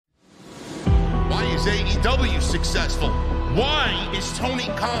is AEW successful? Why is Tony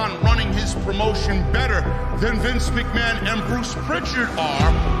Khan running his promotion better than Vince McMahon and Bruce Pritchard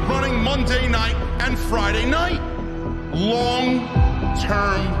are running Monday night and Friday night?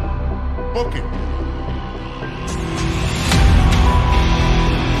 Long-term booking.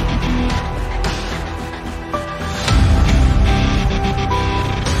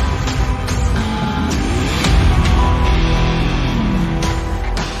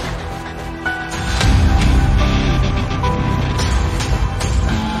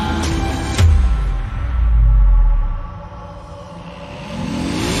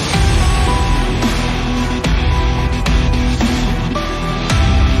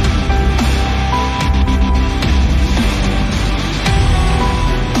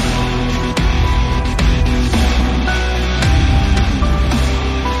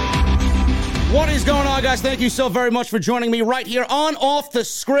 Guys, thank you so very much for joining me right here on Off the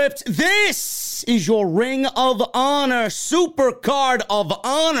Script. This is your Ring of Honor, Supercard of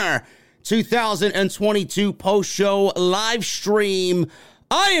Honor 2022 post-show live stream.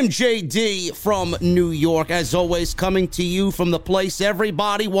 I am JD from New York, as always, coming to you from the place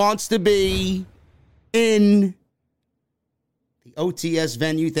everybody wants to be, in the OTS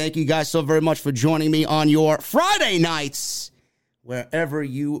venue. Thank you guys so very much for joining me on your Friday nights, wherever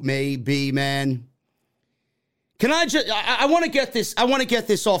you may be, man. Can I want to get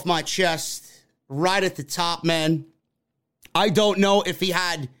this off my chest right at the top, man. I don't know if he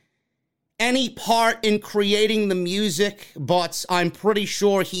had any part in creating the music, but I'm pretty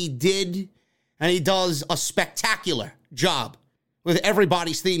sure he did, and he does a spectacular job with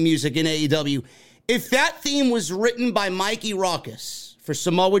everybody's theme music in AEW. If that theme was written by Mikey Ruckus for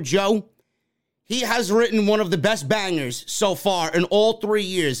Samoa Joe, he has written one of the best bangers so far in all 3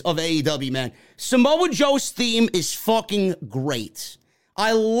 years of AEW, man. Samoa Joe's theme is fucking great.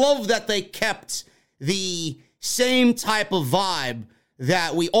 I love that they kept the same type of vibe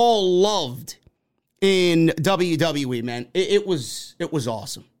that we all loved in WWE, man. It was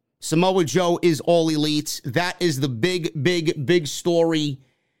awesome. Samoa Joe is all elite. That is the big story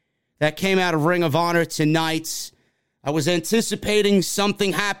that came out of Ring of Honor tonight. I was anticipating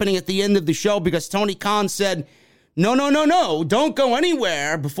something happening at the end of the show because Tony Khan said, no, don't go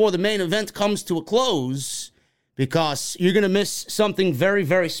anywhere before the main event comes to a close because you're going to miss something very,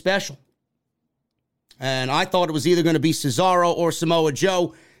 very special. And I thought it was either going to be Cesaro or Samoa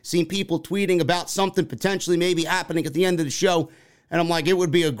Joe. Seen people tweeting about something potentially maybe happening at the end of the show. And I'm like, it would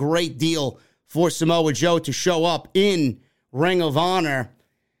be a great deal for Samoa Joe to show up in Ring of Honor.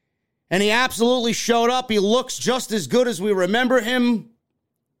 And he absolutely showed up. He looks just as good as we remember him.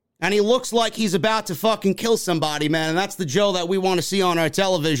 And he looks like he's about to fucking kill somebody, man. And that's the Joe that we want to see on our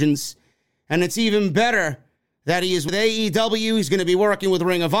televisions. And it's even better that he is with AEW. He's going to be working with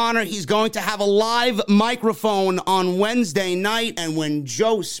Ring of Honor. He's going to have a live microphone on Wednesday night. And when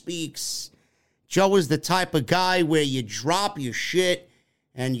Joe speaks, Joe is the type of guy where you drop your shit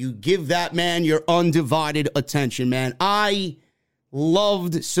and you give that man your undivided attention, man. I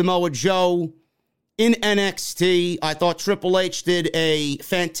loved Samoa Joe in NXT. I thought Triple H did a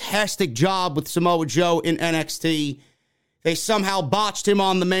fantastic job with Samoa Joe in NXT. They somehow botched him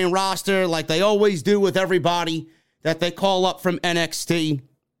on the main roster like they always do with everybody that they call up from NXT.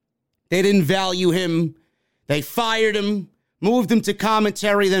 They didn't value him. They fired him, moved him to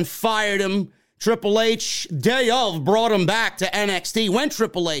commentary, then fired him. Triple H, day of, brought him back to NXT when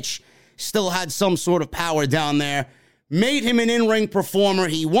Triple H still had some sort of power down there. Made him an in-ring performer.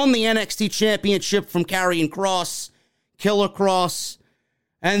 He won the NXT championship from Karrion Kross, Killer Kross.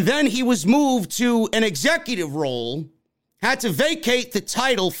 And then he was moved to an executive role. Had to vacate the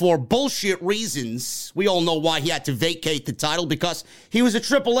title for bullshit reasons. We all know why he had to vacate the title, because he was a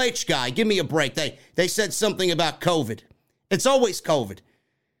Triple H guy. Give me a break. They said something about COVID. It's always COVID.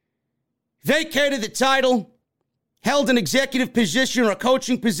 Vacated the title. Held an executive position or a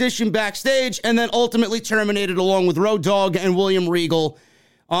coaching position backstage, and then ultimately terminated along with Road Dogg and William Regal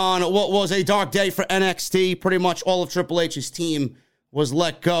on what was a dark day for NXT. Pretty much all of Triple H's team was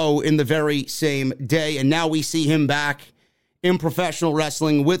let go in the very same day, and now we see him back in professional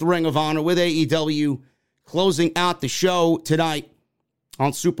wrestling with Ring of Honor, with AEW, closing out the show tonight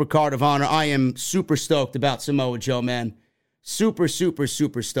on Supercard of Honor. I am super stoked about Samoa Joe, man. Super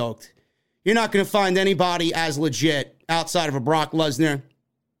stoked. You're not going to find anybody as legit outside of a Brock Lesnar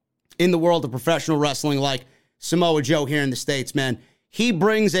in the world of professional wrestling like Samoa Joe here in the States, man. He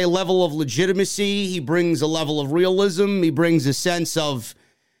brings a level of legitimacy. He brings a level of realism. He brings a sense of,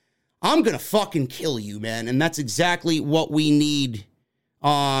 I'm going to fucking kill you, man. And that's exactly what we need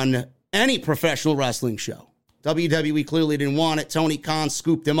on any professional wrestling show. WWE clearly didn't want it. Tony Khan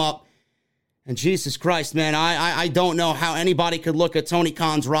scooped him up. And Jesus Christ, man, I don't know how anybody could look at Tony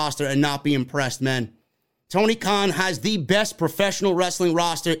Khan's roster and not be impressed, man. Tony Khan has the best professional wrestling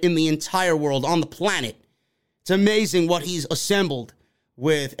roster in the entire world, on the planet. It's amazing what he's assembled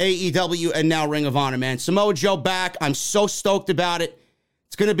with AEW and now Ring of Honor, man. Samoa Joe back. I'm so stoked about it.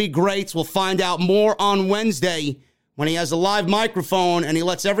 It's going to be great. We'll find out more on Wednesday when he has a live microphone and he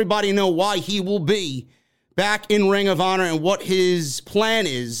lets everybody know why he will be back in Ring of Honor and what his plan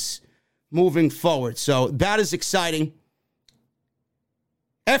is moving forward. So that is exciting.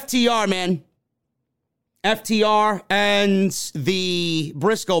 FTR, man. FTR and the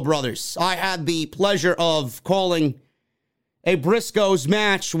Briscoe brothers. I had the pleasure of calling a Briscoes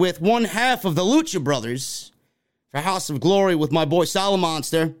match with one half of the Lucha Brothers for House of Glory with my boy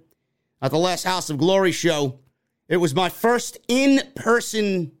Salamonster at the last House of Glory show. It was my first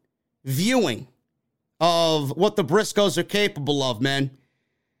in-person viewing of what the Briscoes are capable of, man.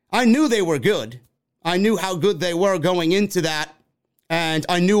 I knew they were good. I knew how good they were going into that. And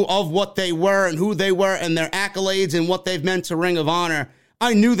I knew of what they were and who they were and their accolades and what they've meant to Ring of Honor.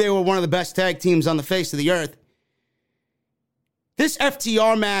 I knew they were one of the best tag teams on the face of the earth. This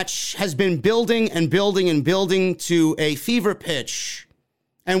FTR match has been building and building and building to a fever pitch.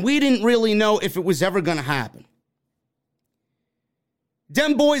 And we didn't really know if it was ever going to happen.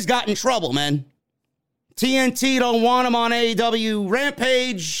 Them boys got in trouble, man. TNT don't want them on AEW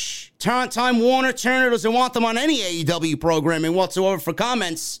Rampage. Time Warner Turner doesn't want them on any AEW programming whatsoever for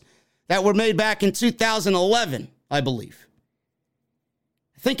comments that were made back in 2011, I believe.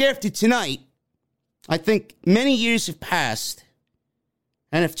 I think after tonight, I think many years have passed.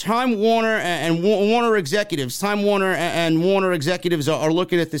 And if Time Warner and Warner executives, Time Warner and Warner executives are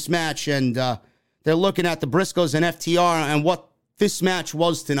looking at this match and they're looking at the Briscoes and FTR and what this match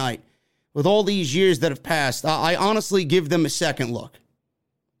was tonight, with all these years that have passed, I honestly give them a second look.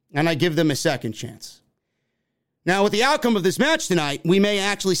 And I give them a second chance. Now, with the outcome of this match tonight, we may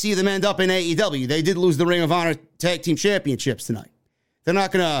actually see them end up in AEW. They did lose the Ring of Honor Tag Team Championships tonight. They're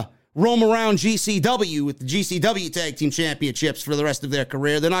not going to roam around GCW with the GCW Tag Team Championships for the rest of their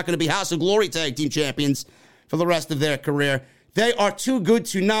career. They're not going to be House of Glory Tag Team Champions for the rest of their career. They are too good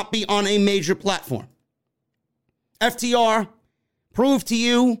to not be on a major platform. FTR, prove to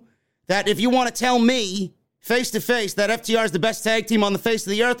you that if you want to tell me face-to-face that FTR is the best tag team on the face of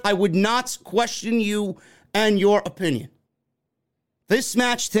the earth, I would not question you and your opinion. This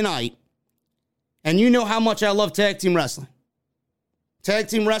match tonight, and you know how much I love tag team wrestling. Tag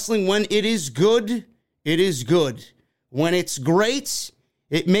team wrestling, when it is good, it is good. When it's great,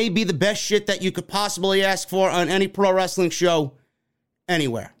 it may be the best shit that you could possibly ask for on any pro wrestling show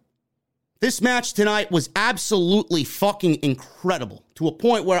anywhere. This match tonight was absolutely fucking incredible, to a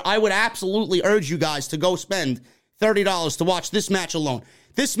point where I would absolutely urge you guys to go spend $30 to watch this match alone.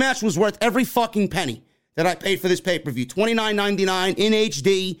 This match was worth every fucking penny that I paid for this pay-per-view. $29.99 in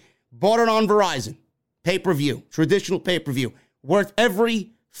HD, bought it on Verizon. Pay-per-view, traditional pay-per-view. Worth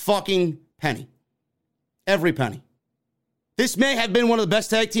every fucking penny. Every penny. This may have been one of the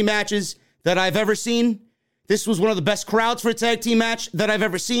best tag team matches that I've ever seen. This was one of the best crowds for a tag team match that I've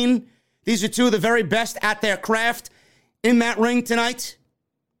ever seen. These are two of the very best at their craft in that ring tonight.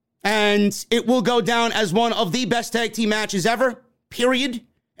 And it will go down as one of the best tag team matches ever, period.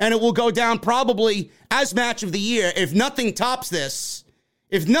 And it will go down probably as match of the year if nothing tops this.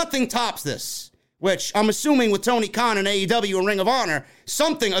 If nothing tops this, which I'm assuming with Tony Khan and AEW and Ring of Honor,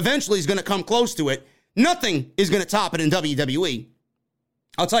 something eventually is going to come close to it. Nothing is going to top it in WWE.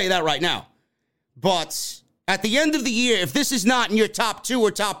 I'll tell you that right now. But at the end of the year, if this is not in your top 2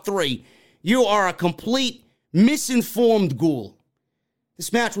 or top 3, you are a complete misinformed ghoul.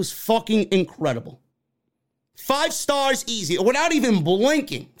 This match was fucking incredible. 5 stars easy, without even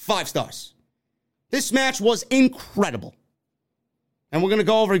blinking, 5 stars. This match was incredible. And we're going to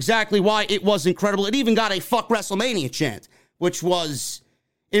go over exactly why it was incredible. It even got a fuck WrestleMania chant, which was,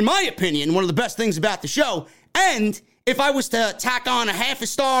 in my opinion, one of the best things about the show. And if I was to tack on a half a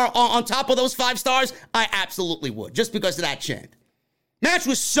star on top of those 5 stars, I absolutely would, just because of that chant. Match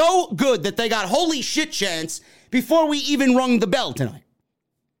was so good that they got holy shit chants before we even rung the bell tonight.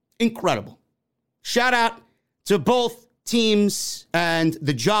 Incredible. Shout out to both teams and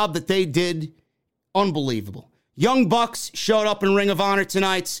the job that they did. Unbelievable. Young Bucks showed up in Ring of Honor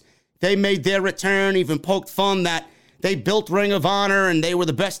tonight. They made their return, even poked fun that they built Ring of Honor and they were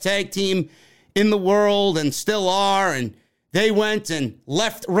the best tag team in the world and still are. And they went and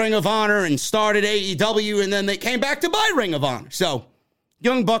left Ring of Honor and started AEW, and then they came back to buy Ring of Honor. So,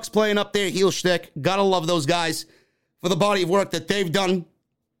 Young Bucks playing up their heel shtick. Gotta love those guys for the body of work that they've done.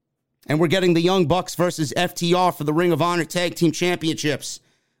 And we're getting the Young Bucks versus FTR for the Ring of Honor Tag Team Championships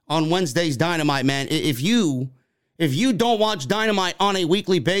on Wednesday's Dynamite, man. If you don't watch Dynamite on a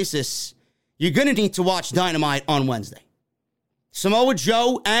weekly basis, you're going to need to watch Dynamite on Wednesday. Samoa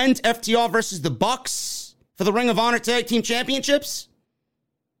Joe and FTR versus the Bucks for the Ring of Honor Tag Team Championships.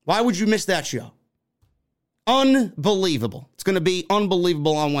 Why would you miss that show? Unbelievable. It's going to be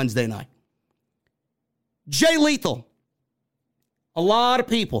unbelievable on Wednesday night. Jay Lethal. A lot of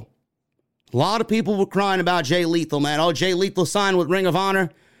people were crying about Jay Lethal, man. Oh, Jay Lethal signed with Ring of Honor.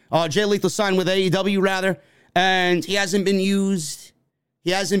 Jay Lethal signed with AEW, rather. And he hasn't been used.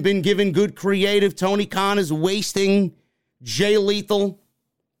 He hasn't been given good creative. Tony Khan is wasting Jay Lethal.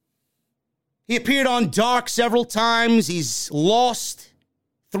 He appeared on Dark several times. He's lost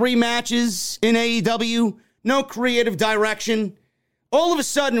 3 matches in AEW. No creative direction. All of a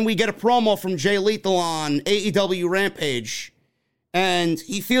sudden, we get a promo from Jay Lethal on AEW Rampage. And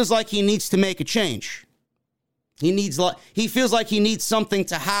he feels like he needs to make a change. He feels like he needs something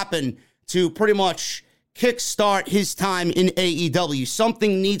to happen to pretty much kickstart his time in AEW.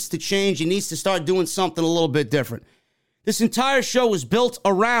 Something needs to change. He needs to start doing something a little bit different. This entire show was built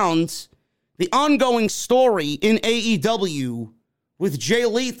around the ongoing story in AEW with Jay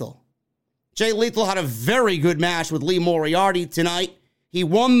Lethal. Jay Lethal had a very good match with Lee Moriarty tonight. He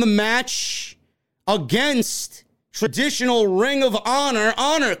won the match against traditional Ring of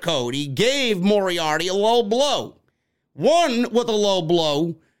Honor code. He gave Moriarty a low blow. Won with a low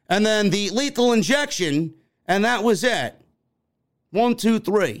blow, and then the lethal injection, and that was it. 1, 2,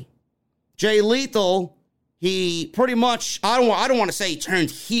 3. Jay Lethal, he pretty much, I don't want to say he turned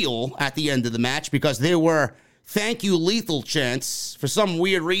heel at the end of the match because there were thank you Lethal chants for some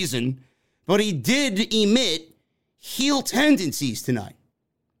weird reason, but he did emit heel tendencies tonight.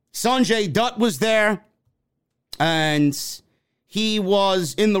 Sanjay Dutt was there. And he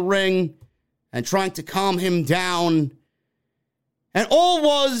was in the ring and trying to calm him down. And all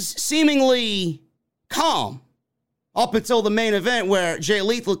was seemingly calm up until the main event where Jay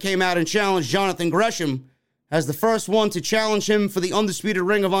Lethal came out and challenged Jonathan Gresham as the first one to challenge him for the Undisputed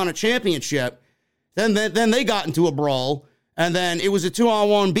Ring of Honor Championship. Then they got into a brawl. And then it was a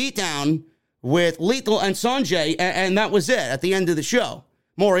 2-on-1 beatdown with Lethal and Sanjay. And that was it at the end of the show.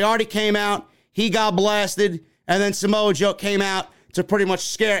 Moriarty came out. He got blasted. And then Samoa Joe came out to pretty much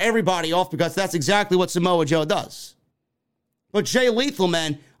scare everybody off because that's exactly what Samoa Joe does. But Jay Lethal,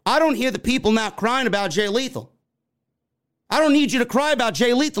 man, I don't hear the people now crying about Jay Lethal. I don't need you to cry about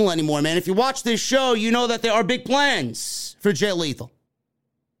Jay Lethal anymore, man. If you watch this show, you know that there are big plans for Jay Lethal.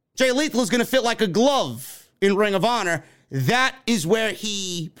 Jay Lethal is going to fit like a glove in Ring of Honor. That is where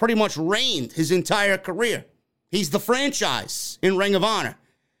he pretty much reigned his entire career. He's the franchise in Ring of Honor.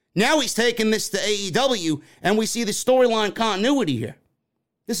 Now he's taking this to AEW, and we see the storyline continuity here.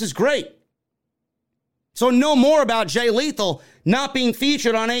 This is great. So no more about Jay Lethal not being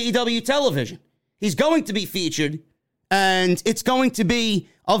featured on AEW television. He's going to be featured, and it's going to be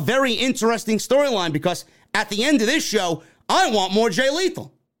a very interesting storyline because at the end of this show, I want more Jay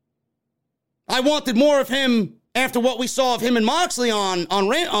Lethal. I wanted more of him after what we saw of him and Moxley on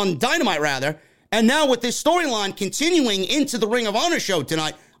Dynamite, rather. And now with this storyline continuing into the Ring of Honor show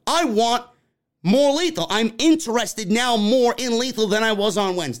tonight, I want more Lethal. I'm interested now more in Lethal than I was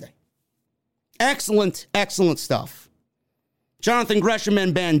on Wednesday. Excellent, excellent stuff. Jonathan Gresham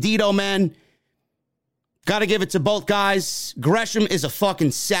and Bandito, man. Got to give it to both guys. Gresham is a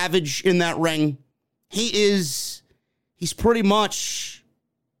fucking savage in that ring. He's pretty much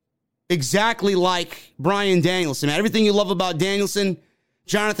exactly like Bryan Danielson. Man. Everything you love about Danielson,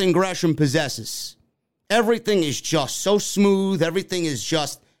 Jonathan Gresham possesses. Everything is just so smooth. Everything is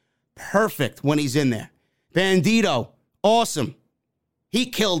just perfect when he's in there. Bandito, awesome. He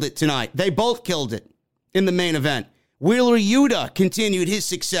killed it tonight. They both killed it in the main event. Wheeler Yuta continued his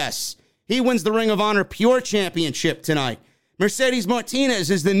success. He wins the Ring of Honor Pure Championship tonight. Mercedes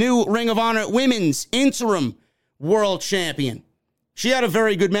Martinez is the new Ring of Honor Women's Interim World Champion. She had a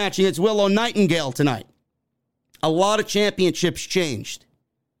very good match against Willow Nightingale tonight. A lot of championships changed.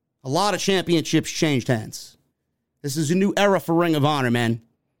 A lot of championships changed hands. This is a new era for Ring of Honor, man.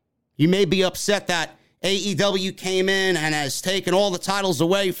 You may be upset that AEW came in and has taken all the titles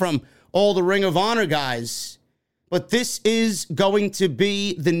away from all the Ring of Honor guys. But this is going to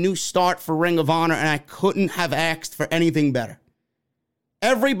be the new start for Ring of Honor, and I couldn't have asked for anything better.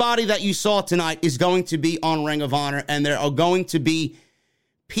 Everybody that you saw tonight is going to be on Ring of Honor, and there are going to be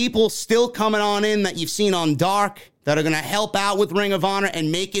people still coming on in that you've seen on Dark that are going to help out with Ring of Honor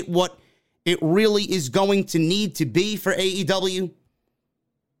and make it what it really is going to need to be for AEW.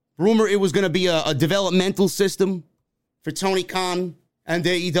 Rumor it was going to be a developmental system for Tony Khan and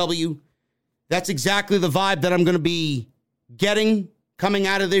AEW. That's exactly the vibe that I'm going to be getting coming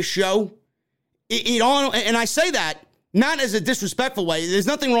out of this show. And I say that not as a disrespectful way. There's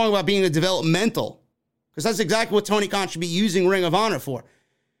nothing wrong about being a developmental, because that's exactly what Tony Khan should be using Ring of Honor for.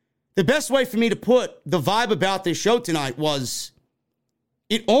 The best way for me to put the vibe about this show tonight was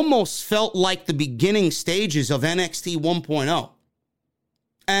it almost felt like the beginning stages of NXT 1.0.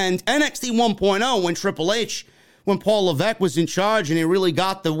 And NXT 1.0, when Triple H, when Paul Levesque was in charge and he really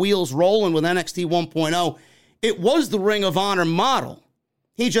got the wheels rolling with NXT 1.0, it was the Ring of Honor model.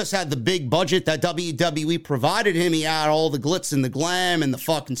 He just had the big budget that WWE provided him. He had all the glitz and the glam and the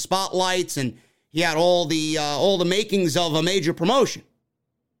fucking spotlights, and he had all the makings of a major promotion.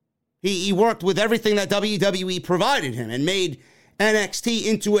 He worked with everything that WWE provided him and made NXT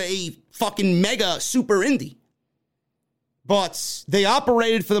into a fucking mega super indie. But they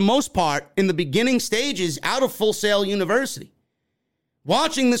operated, for the most part, in the beginning stages out of Full Sail University.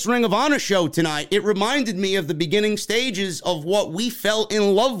 Watching this Ring of Honor show tonight, it reminded me of the beginning stages of what we fell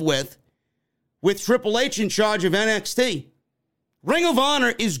in love with Triple H in charge of NXT. Ring of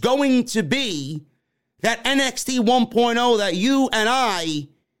Honor is going to be that NXT 1.0 that you and I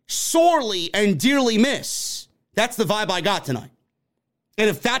sorely and dearly miss. That's the vibe I got tonight. And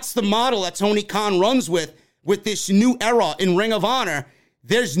if that's the model that Tony Khan runs with this new era in Ring of Honor,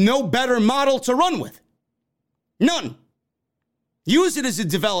 there's no better model to run with. None. Use it as a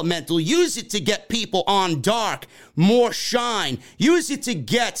developmental. Use it to get people on Dark, more shine. Use it to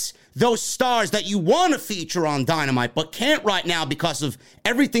get those stars that you want to feature on Dynamite but can't right now because of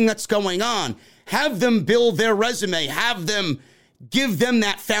everything that's going on. Have them build their resume. Have them give them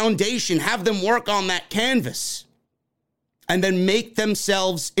that foundation. Have them work on that canvas. And then make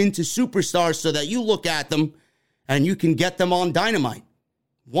themselves into superstars so that you look at them and you can get them on Dynamite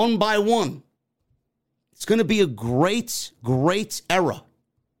one by one. It's going to be a great, great era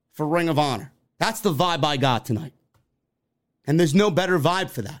for Ring of Honor. That's the vibe I got tonight. And there's no better vibe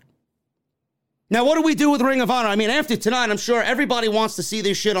for that. Now, what do we do with Ring of Honor? I mean, after tonight, I'm sure everybody wants to see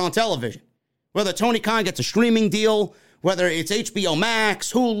this shit on television. Whether Tony Khan gets a streaming deal, whether it's HBO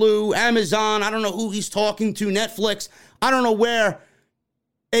Max, Hulu, Amazon, I don't know who he's talking to, Netflix. I don't know where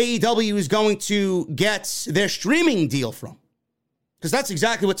AEW is going to get their streaming deal from. Because that's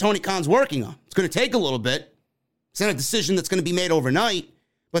exactly what Tony Khan's working on. It's going to take a little bit. It's not a decision that's going to be made overnight,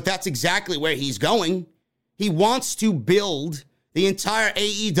 but that's exactly where he's going. He wants to build the entire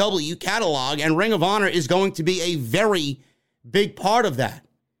AEW catalog, and Ring of Honor is going to be a very big part of that.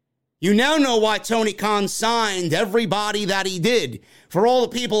 You now know why Tony Khan signed everybody that he did. For all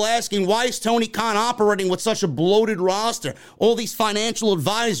the people asking, why is Tony Khan operating with such a bloated roster? All these financial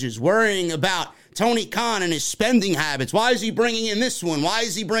advisors worrying about Tony Khan and his spending habits. Why is he bringing in this one? Why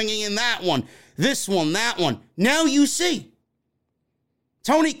is he bringing in that one? This one, that one. Now you see.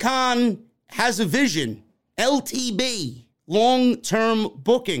 Tony Khan has a vision. LTB, long-term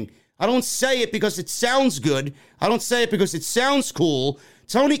booking. I don't say it because it sounds good. I don't say it because it sounds cool.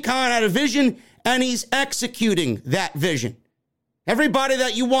 Tony Khan had a vision, and he's executing that vision. Everybody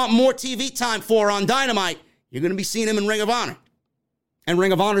that you want more TV time for on Dynamite, you're going to be seeing him in Ring of Honor. And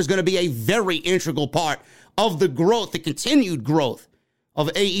Ring of Honor is going to be a very integral part of the growth, the continued growth of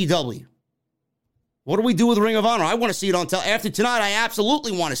AEW. What do we do with Ring of Honor? I want to see it on television. After tonight, I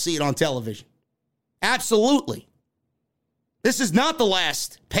absolutely want to see it on television. Absolutely. This is not the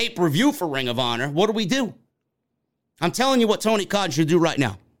last pay-per-view for Ring of Honor. What do we do? I'm telling you what Tony Khan should do right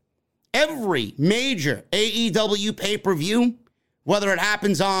now. Every major AEW pay-per-view, whether it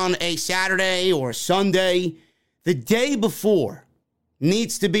happens on a Saturday or a Sunday, the day before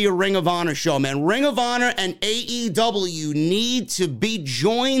needs to be a Ring of Honor show, man. Ring of Honor and AEW need to be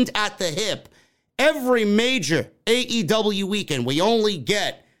joined at the hip. Every major AEW weekend, we only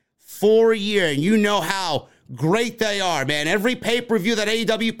get 4 a year, and you know how great they are, man. Every pay-per-view that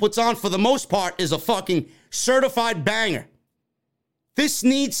AEW puts on, for the most part, is a fucking certified banger. This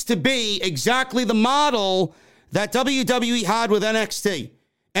needs to be exactly the model that WWE had with NXT.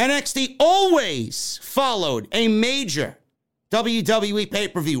 NXT always followed a major WWE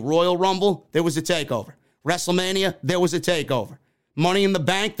pay-per-view. Royal Rumble, there was a takeover. WrestleMania, there was a takeover. Money in the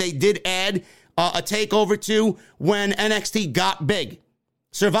Bank, they did add a takeover to when NXT got big.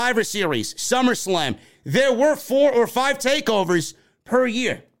 Survivor Series, SummerSlam, there were 4 or 5 takeovers per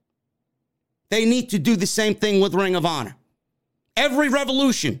year. They need to do the same thing with Ring of Honor. Every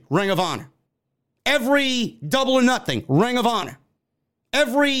Revolution, Ring of Honor. Every Double or Nothing, Ring of Honor.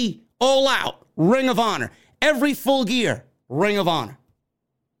 Every All Out, Ring of Honor. Every Full Gear, Ring of Honor.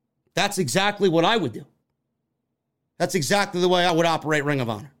 That's exactly what I would do. That's exactly the way I would operate Ring of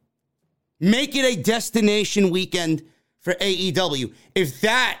Honor. Make it a destination weekend for AEW. If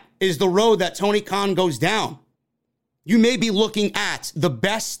that is the road that Tony Khan goes down, you may be looking at the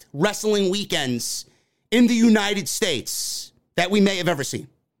best wrestling weekends in the United States that we may have ever seen.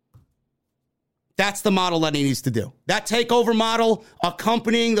 That's the model that he needs to do. That takeover model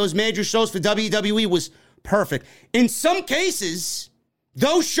accompanying those major shows for WWE was perfect. In some cases,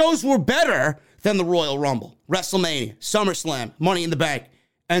 those shows were better than the Royal Rumble, WrestleMania, SummerSlam, Money in the Bank,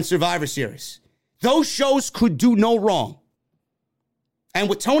 and Survivor Series. Those shows could do no wrong. And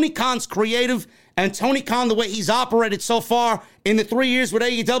with Tony Khan's creative and Tony Khan, the way he's operated so far in the 3 years with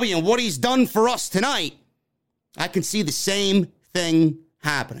AEW and what he's done for us tonight, I can see the same thing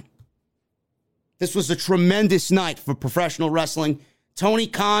happening. This was a tremendous night for professional wrestling. Tony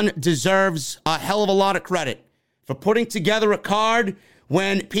Khan deserves a hell of a lot of credit for putting together a card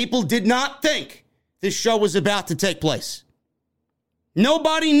when people did not think this show was about to take place.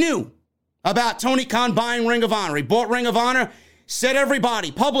 Nobody knew about Tony Khan buying Ring of Honor. He bought Ring of Honor, said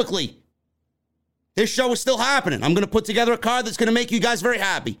everybody publicly, this show is still happening. I'm going to put together a card that's going to make you guys very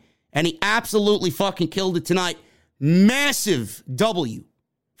happy. And he absolutely fucking killed it tonight. Massive W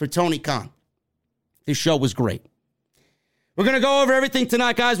for Tony Khan. This show was great. We're going to go over everything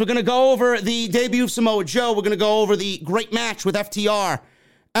tonight, guys. We're going to go over the debut of Samoa Joe. We're going to go over the great match with FTR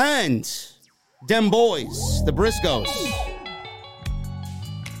and them boys, the Briscoes.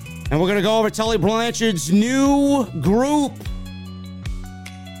 And we're going to go over Tully Blanchard's new group,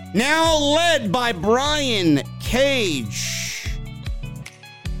 now led by Brian Cage.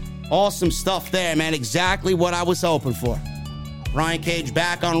 Awesome stuff there, man. Exactly what I was hoping for. Brian Cage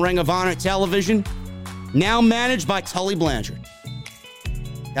back on Ring of Honor television, now managed by Tully Blanchard.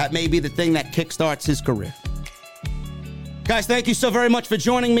 That may be the thing that kickstarts his career. Guys, thank you so very much for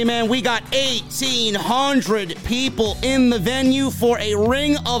joining me, man. We got 1,800 people in the venue for a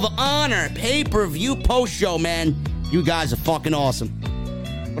Ring of Honor pay-per-view post-show, man. You guys are fucking awesome.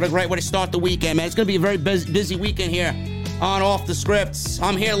 What a great way to start the weekend, man. It's going to be a very busy weekend here on Off the Scripts.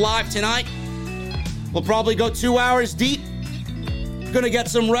 I'm here live tonight. We'll probably go 2 hours deep. Gonna get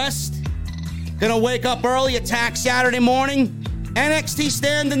some rest. Gonna wake up early, attack Saturday morning. NXT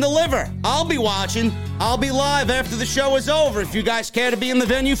Stand and Deliver. I'll be watching. I'll be live after the show is over if you guys care to be in the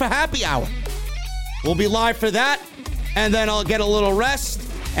venue for happy hour. We'll be live for that, and then I'll get a little rest,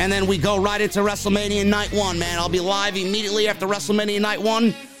 and then we go right into WrestleMania Night 1, man. I'll be live immediately after WrestleMania Night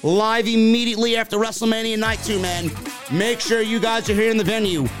 1, live immediately after WrestleMania Night 2, man. Make sure you guys are here in the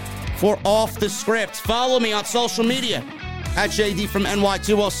venue for Off the Script. Follow me on social media at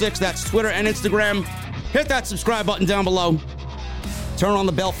JDfromNY206. That's Twitter and Instagram. Hit that subscribe button down below. Turn on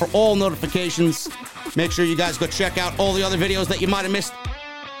the bell for all notifications. Make sure you guys go check out all the other videos that you might have missed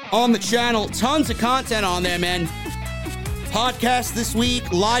on the channel. Tons of content on there, man. Podcasts this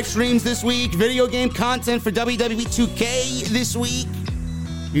week, live streams this week, video game content for WWE 2K this week.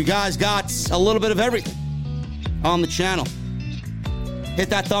 You guys got a little bit of everything on the channel. Hit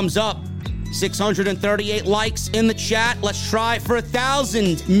that thumbs up. 638 likes in the chat. Let's try for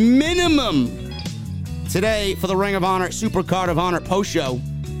 1,000 minimum today for the Ring of Honor Supercard of Honor post show.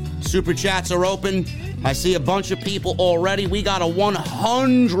 Super chats are open. I see a bunch of people already. We got a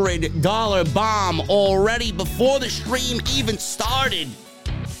 $100 bomb already before the stream even started.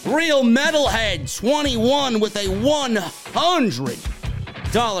 Real Metalhead 21 with a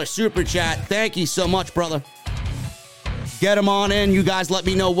 $100 super chat. Thank you so much, brother. Get them on in. You guys let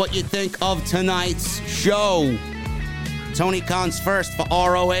me know what you think of tonight's show. Tony Khan's first for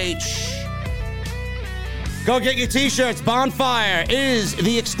ROH. Go get your t-shirts. Bonfire is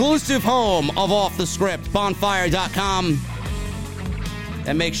the exclusive home of Off the Script. Bonfire.com.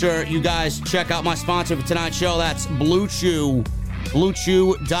 And make sure you guys check out my sponsor for tonight's show. That's Blue Chew.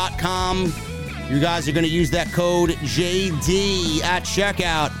 BlueChew.com. You guys are going to use that code JD at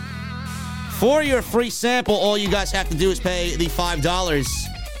checkout. For your free sample, all you guys have to do is pay the $5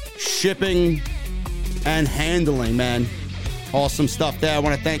 shipping and handling, man. Awesome stuff there. I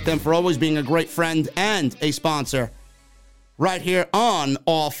want to thank them for always being a great friend and a sponsor right here on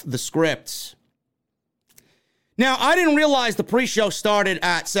Off the Script. Now, I didn't realize the pre-show started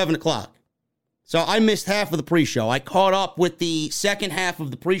at 7 o'clock. So I missed half of the pre-show. I caught up with the second half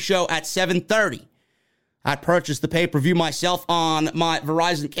of the pre-show at 7:30. I purchased the pay-per-view myself on my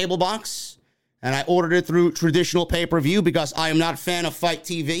Verizon cable box. And I ordered it through traditional pay-per-view because I am not a fan of Fight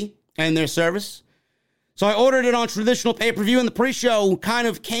TV and their service. So I ordered it on traditional pay-per-view, and the pre-show kind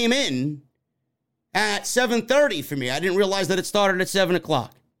of came in at 7:30 for me. I didn't realize that it started at 7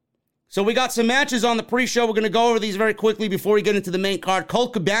 o'clock. So we got some matches on the pre-show. We're going to go over these very quickly before we get into the main card.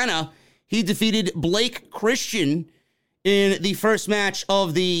 Colt Cabana, he defeated Blake Christian in the first match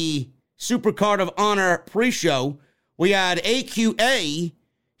of the Supercard of Honor pre-show. We had AQA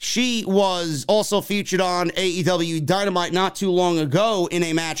She was also featured on AEW Dynamite not too long ago in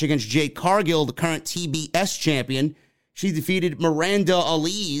a match against Jade Cargill, the current TBS champion. She defeated Miranda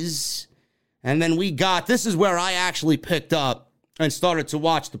Alize. And then this is where I actually picked up and started to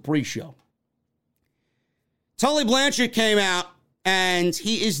watch the pre-show. Tully Blanchard came out, and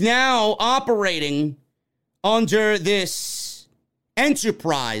he is now operating under this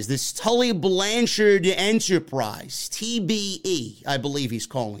enterprise, this Tully Blanchard Enterprise, TBE, I believe he's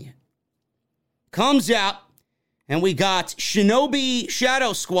calling it. Comes out, and we got Shinobi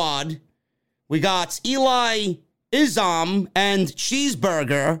Shadow Squad, we got Eli Izam and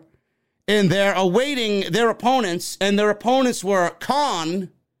Cheeseburger, and they're awaiting their opponents, and their opponents were Khan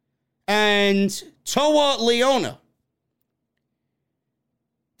and Toa Leona.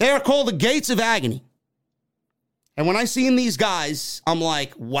 They are called the Gates of Agony. And when I seen these guys, I'm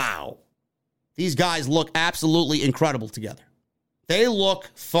like, wow. These guys look absolutely incredible together. They look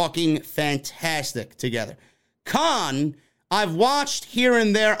fucking fantastic together. Khan, I've watched here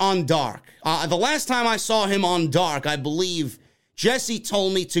and there on Dark. The last time I saw him on Dark, I believe Jesse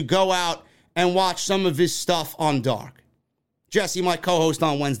told me to go out and watch some of his stuff on Dark. Jesse, my co-host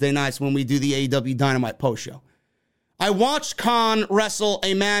on Wednesday nights when we do the AEW Dynamite post show. I watched Khan wrestle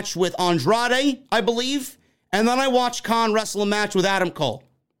a match with Andrade, I believe, and then I watched Khan wrestle a match with Adam Cole.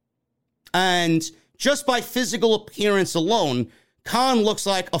 And just by physical appearance alone, Khan looks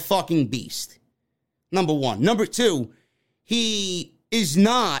like a fucking beast. Number one. Number two, he is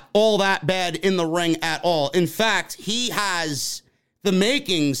not all that bad in the ring at all. In fact, he has the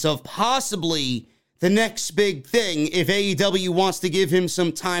makings of possibly the next big thing if AEW wants to give him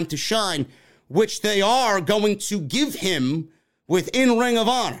some time to shine, which they are going to give him within Ring of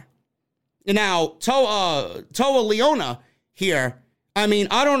Honor. Now, Toa Leona here, I mean,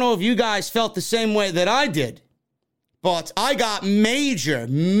 I don't know if you guys felt the same way that I did, but I got major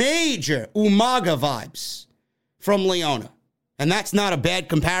Umaga vibes from Leona. And that's not a bad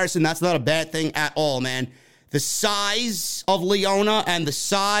comparison. That's not a bad thing at all, man. The size of Leona and the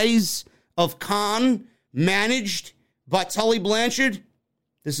size of Khan managed by Tully Blanchard,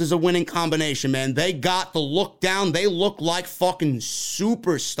 this is a winning combination, man. They got the look down. They look like fucking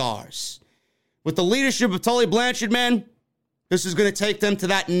superstars. With the leadership of Tully Blanchard, man, this is going to take them to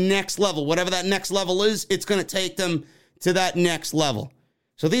that next level. Whatever that next level is, it's going to take them to that next level.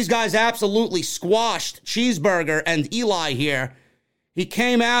 So these guys absolutely squashed Cheeseburger and Eli here. He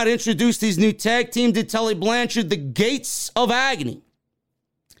came out, introduced his new tag team, did Tully Blanchard the Gates of Agony.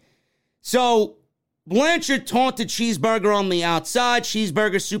 So Blanchard taunted Cheeseburger on the outside.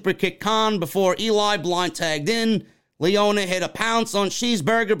 Cheeseburger super kicked Khan before Eli blind tagged in. Leona hit a pounce on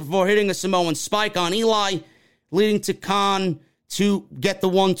Cheeseburger before hitting a Samoan spike on Eli, leading to Khan to get the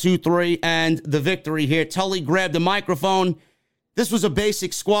 1, 2, 3 and the victory here. Tully grabbed the microphone. This was a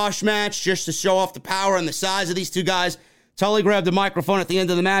basic squash match just to show off the power and the size of these two guys. Tully grabbed the microphone at the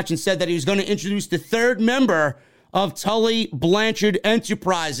end of the match and said that he was going to introduce the third member of Tully Blanchard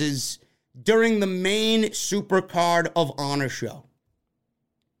Enterprises during the main Supercard of Honor show.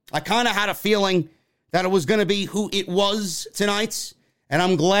 I kind of had a feeling that it was going to be who it was tonight, and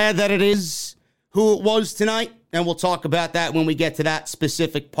I'm glad that it is who it was tonight, and we'll talk about that when we get to that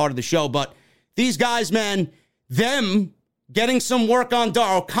specific part of the show. But these guys, man, them getting some work on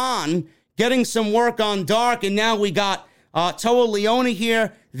Dark, Khan getting some work on Dark, and now we got Toa Leona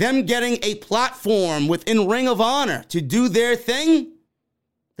here, them getting a platform within Ring of Honor to do their thing.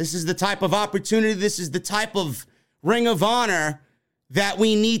 This is the type of opportunity, this is the type of Ring of Honor that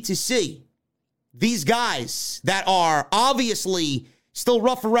we need to see. These guys that are obviously still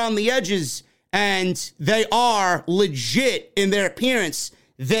rough around the edges and they are legit in their appearance,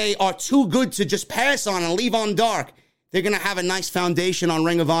 they are too good to just pass on and leave on Dark. They're going to have a nice foundation on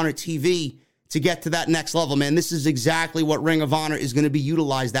Ring of Honor TV to get to that next level, man. This is exactly what Ring of Honor is going to be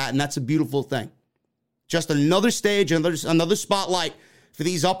utilized at, and that's a beautiful thing. Just another stage, another spotlight for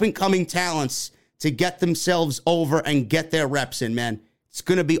these up-and-coming talents to get themselves over and get their reps in, man. It's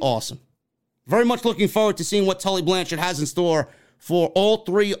going to be awesome. Very much looking forward to seeing what Tully Blanchard has in store for all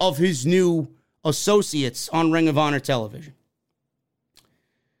three of his new associates on Ring of Honor television.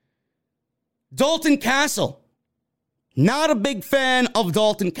 Dalton Castle. Not a big fan of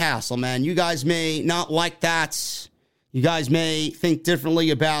Dalton Castle, man. You guys may not like that. You guys may think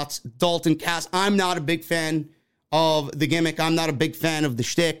differently about Dalton Castle. I'm not a big fan of the gimmick. I'm not a big fan of the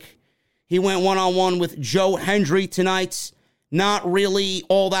shtick. He went one-on-one with Joe Hendry tonight. Not really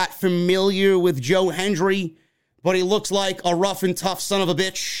all that familiar with Joe Hendry, but he looks like a rough and tough son of a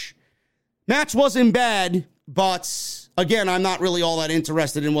bitch. Match wasn't bad, but again, I'm not really all that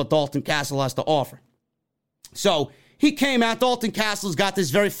interested in what Dalton Castle has to offer. So he came out. Dalton Castle's got this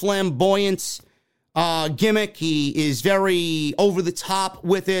very flamboyant gimmick. He is very over the top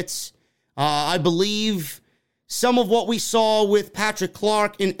with it. I believe some of what we saw with Patrick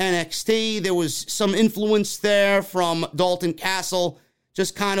Clark in NXT, there was some influence there from Dalton Castle.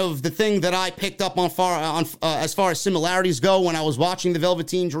 Just kind of the thing that I picked up on as far as similarities go when I was watching the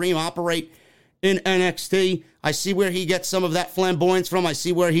Velveteen Dream operate in NXT. I see where he gets some of that flamboyance from. I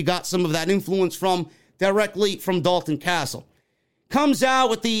see where he got some of that influence from, directly from Dalton Castle. Comes out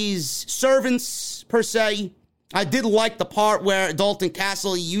with these servants, per se. I did like the part where Dalton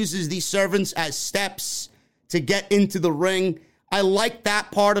Castle uses these servants as steps to get into the ring. I like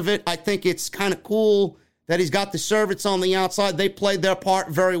that part of it. I think it's kind of cool that he's got the servants on the outside. They played their part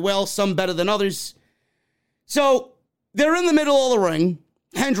very well, some better than others. So they're in the middle of the ring,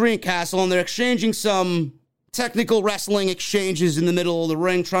 Hendry and Castle, and they're exchanging some technical wrestling exchanges in the middle of the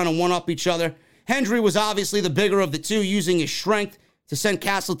ring, trying to one-up each other. Hendry was obviously the bigger of the two, using his strength to send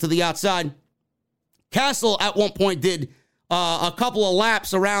Castle to the outside. Castle, at one point, did a couple of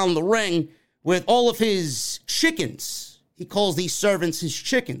laps around the ring with all of his chickens. He calls these servants his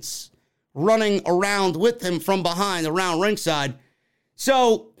chickens, running around with him from behind, around ringside.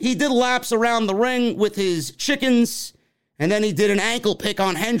 So he did laps around the ring with his chickens, and then he did an ankle pick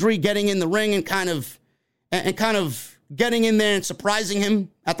on Hendry, getting in the ring and kind of getting in there and surprising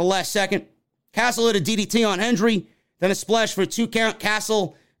him at the last second. Castle hit a DDT on Hendry, then a splash for a 2 count.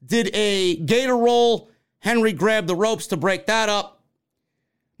 Castle did a gator roll. Hendry grabbed the ropes to break that up.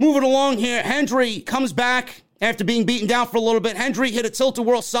 Moving along here, Hendry comes back after being beaten down for a little bit. Hendry hit a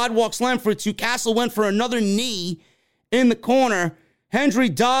tilt-a-whirl sidewalk slam for a 2. Castle went for another knee in the corner. Hendry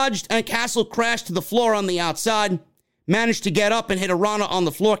dodged, and Castle crashed to the floor on the outside. Managed to get up and hit a Rana on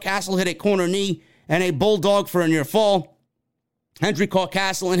the floor. Castle hit a corner knee and a bulldog for a near fall. Hendry caught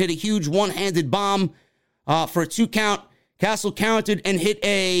Castle and hit a huge one-handed bomb for a 2 count. Castle countered and hit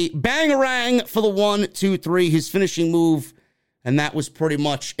a bangarang for the 1, 2, 3, his finishing move, and that was pretty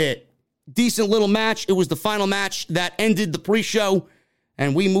much it. Decent little match. It was the final match that ended the pre-show,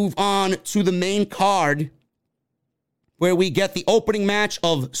 and we move on to the main card, where we get the opening match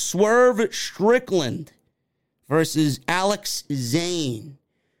of Swerve Strickland versus Alex Zane.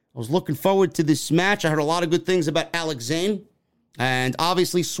 I was looking forward to this match. I heard a lot of good things about Alex Zane, and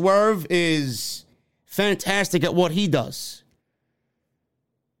obviously Swerve is fantastic at what he does.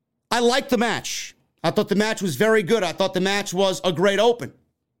 I liked the match. I thought the match was very good. I thought the match was a great open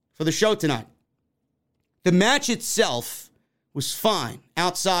for the show tonight. The match itself was fine,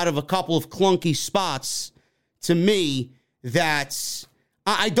 outside of a couple of clunky spots to me that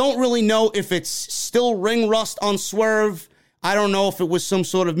I don't really know if it's still ring rust on Swerve. I don't know if it was some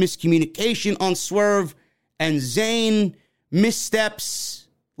sort of miscommunication on Swerve and Zane, missteps,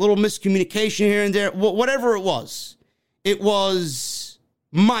 little miscommunication here and there. Whatever it was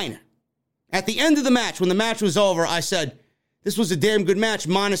minor. At the end of the match, when the match was over, I said, this was a damn good match,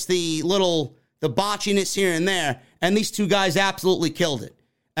 minus the botchiness here and there. And these two guys absolutely killed it.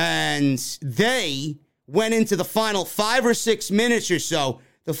 And they went into the final 5 or 6 minutes or so.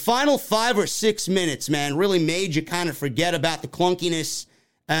 The final 5 or 6 minutes, man, really made you kind of forget about the clunkiness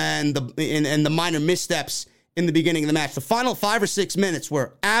and the minor missteps in the beginning of the match. The final 5 or 6 minutes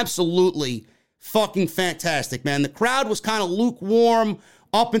were absolutely fucking fantastic, man. The crowd was kind of lukewarm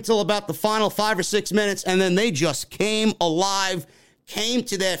up until about the final 5 or 6 minutes, and then they just came alive, came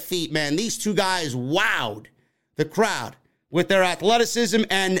to their feet, man. These two guys wowed the crowd with their athleticism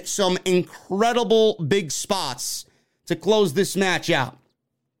and some incredible big spots to close this match out.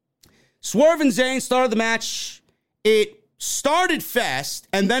 Swerve and Zane started the match. It started fast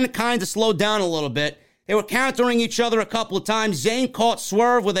and then kind of slowed down a little bit. They were countering each other a couple of times. Zane caught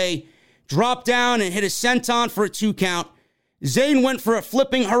Swerve with a drop down and hit a senton for a 2 count. Zane went for a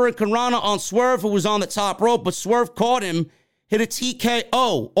flipping Hurricane Rana on Swerve, who was on the top rope, but Swerve caught him, hit a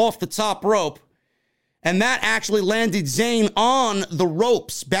TKO off the top rope, and that actually landed Zane on the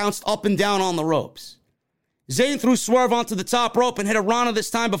ropes, bounced up and down on the ropes. Zane threw Swerve onto the top rope and hit a Rana this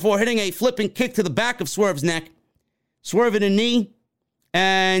time before hitting a flipping kick to the back of Swerve's neck. Swerve hit a knee,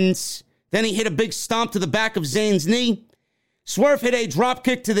 and then he hit a big stomp to the back of Zane's knee. Swerve hit a drop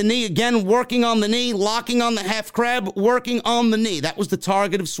kick to the knee, again working on the knee, locking on the half crab, working on the knee. That was the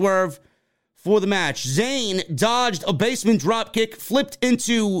target of Swerve for the match. Zane dodged a basement drop kick, flipped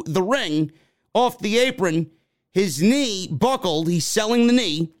into the ring off the apron. His knee buckled. He's selling the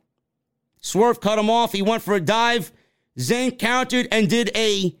knee. Swerve cut him off. He went for a dive. Zane countered and did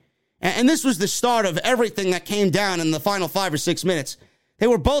and this was the start of everything that came down in the final 5 or 6 minutes. They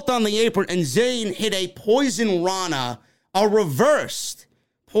were both on the apron, and Zane hit a poison Rana, a reversed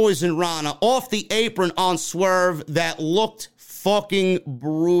Poison Rana off the apron on Swerve that looked fucking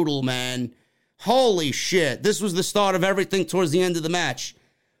brutal, man. Holy shit. This was the start of everything towards the end of the match.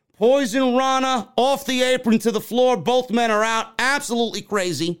 Poison Rana off the apron to the floor. Both men are out. Absolutely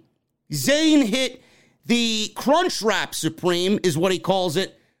crazy. Zayn hit the Crunch Wrap Supreme, is what he calls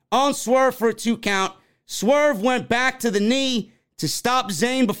it, on Swerve for a 2 count. Swerve went back to the knee to stop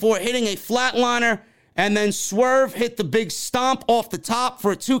Zayn before hitting a flatliner. And then Swerve hit the big stomp off the top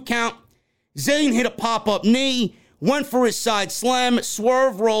for a 2 count. Zayn hit a pop-up knee, went for his side slam.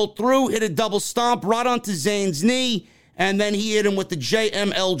 Swerve rolled through, hit a double stomp right onto Zayn's knee. And then he hit him with the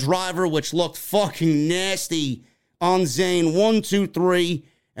JML driver, which looked fucking nasty on Zayn. 1, 2, 3.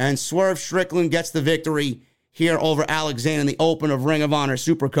 And Swerve Strickland gets the victory here over Alex Zayn in the open of Ring of Honor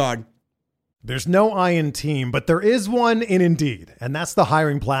Supercard. There's no I in team, but there is one in Indeed, and that's the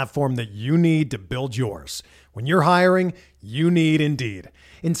hiring platform that you need to build yours. When you're hiring, you need Indeed.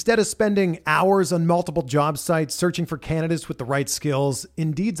 Instead of spending hours on multiple job sites searching for candidates with the right skills,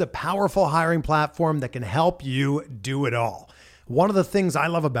 Indeed's a powerful hiring platform that can help you do it all. One of the things I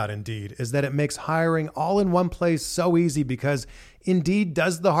love about Indeed is that it makes hiring all in one place so easy because Indeed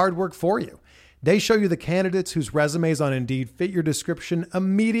does the hard work for you. They show you the candidates whose resumes on Indeed fit your description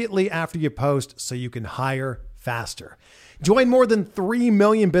immediately after you post so you can hire faster. Join more than 3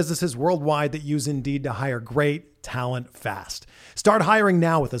 million businesses worldwide that use Indeed to hire great talent fast. Start hiring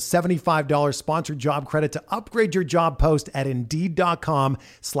now with a $75 sponsored job credit to upgrade your job post at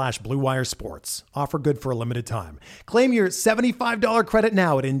Indeed.com/Blue Wire Sports. Offer good for a limited time. Claim your $75 credit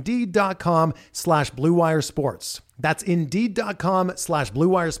now at Indeed.com/Blue Wire Sports. That's Indeed.com/Blue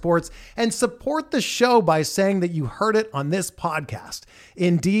Wire Sports, and support the show by saying that you heard it on this podcast.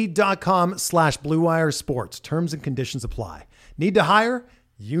 Indeed.com/Blue Wire Sports. Terms and conditions apply. Need to hire?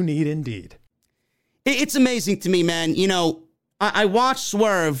 You need Indeed. It's amazing to me, man. You know, I watch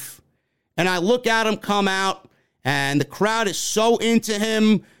Swerve and I look at him come out and the crowd is so into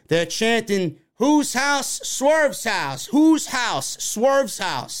him. They're chanting, whose house? Swerve's house. Whose house? Swerve's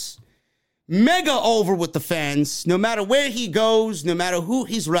house. Mega over with the fans. No matter where he goes, no matter who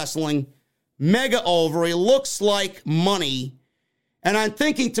he's wrestling, mega over. He looks like money. And I'm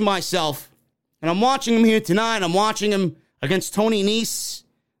thinking to myself, and I'm watching him here tonight. I'm watching him against Tony Nese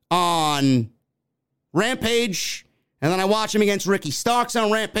on Rampage. And then I watch him against Ricky Starks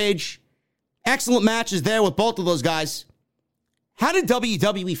on Rampage. Excellent matches there with both of those guys. How did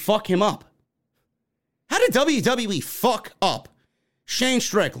WWE fuck him up? How did WWE fuck up Shane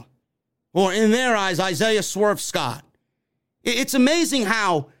Strickland? Or in their eyes, Isaiah Swerve Scott? It's amazing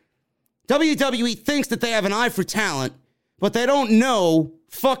how WWE thinks that they have an eye for talent, but they don't know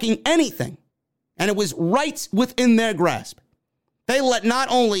fucking anything. And it was right within their grasp. They let not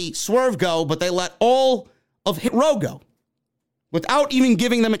only Swerve go, but they let all of Hit Row go without even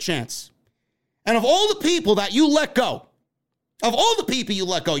giving them a chance. And of all the people that you let go,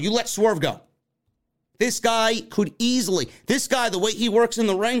 you let Swerve go. This guy, the way he works in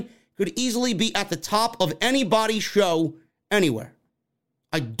the ring, could easily be at the top of anybody's show anywhere.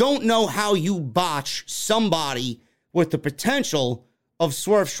 I don't know how you botch somebody with the potential of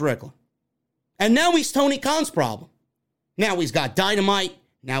Swerve Strickland. And now he's Tony Khan's problem. Now he's got Dynamite.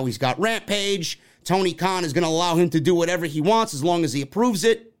 Now he's got Rampage. Tony Khan is going to allow him to do whatever he wants as long as he approves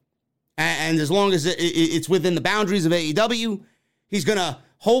it. And as long as it's within the boundaries of AEW. He's going to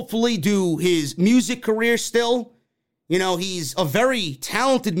hopefully do his music career still. You know, he's a very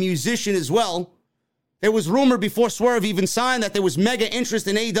talented musician as well. There was rumor before Swerve even signed that there was mega interest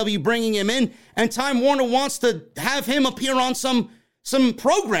in AEW bringing him in. And Time Warner wants to have him appear on some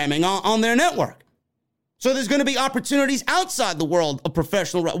programming on their network. So there's going to be opportunities outside the world of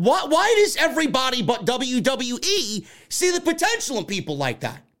professional wrestling. Why does everybody but WWE see the potential in people like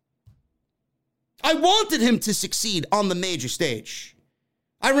that? I wanted him to succeed on the major stage.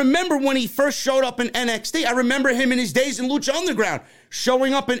 I remember when he first showed up in NXT. I remember him in his days in Lucha Underground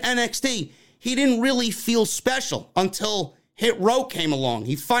showing up in NXT. He didn't really feel special until Hit Row came along.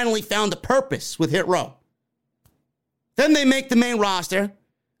 He finally found a purpose with Hit Row. Then they make the main roster.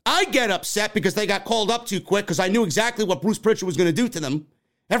 I get upset because they got called up too quick because I knew exactly what Bruce Pritchard was going to do to them.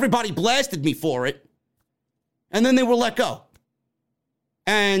 Everybody blasted me for it. And then they were let go.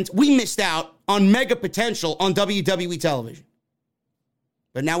 And we missed out on mega potential on WWE television.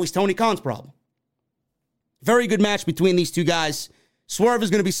 But now he's Tony Khan's problem. Very good match between these two guys. Swerve is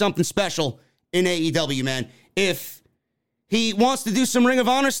going to be something special in AEW, man. If he wants to do some Ring of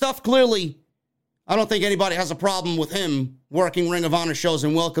Honor stuff, clearly, I don't think anybody has a problem with him working Ring of Honor shows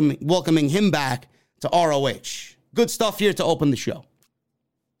and welcoming him back to ROH. Good stuff here to open the show.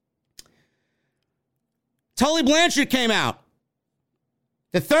 Tully Blanchard came out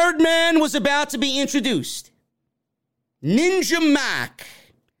The third man was about to be introduced. Ninja Mac.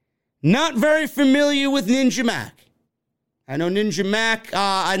 Not very familiar with Ninja Mac. I know Ninja Mac.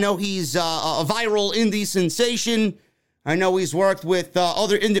 I know he's a viral indie sensation. I know he's worked with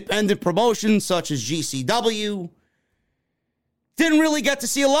other independent promotions such as GCW. Didn't really get to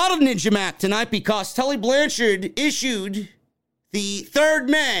see a lot of Ninja Mac tonight because Tully Blanchard issued the third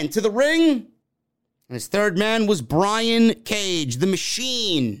man to the ring. And his third man was Brian Cage, the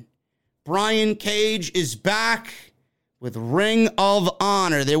Machine. Brian Cage is back with Ring of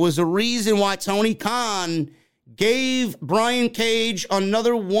Honor. There was a reason why Tony Khan gave Brian Cage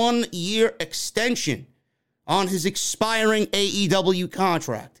another 1-year extension on his expiring AEW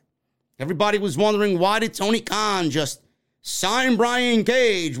contract. Everybody was wondering, why did Tony Khan just sign Brian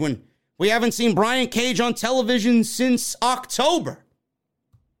Cage when we haven't seen Brian Cage on television since October?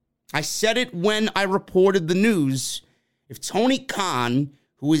 I said it when I reported the news. If Tony Khan,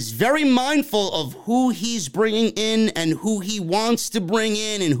 who is very mindful of who he's bringing in and who he wants to bring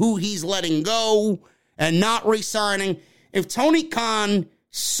in and who he's letting go and not re-signing, if Tony Khan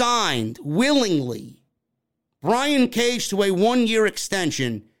signed willingly Brian Cage to a 1-year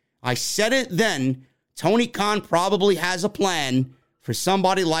extension, I said it then, Tony Khan probably has a plan for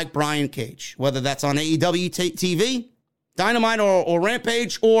somebody like Brian Cage, whether that's on AEW TV, Dynamite or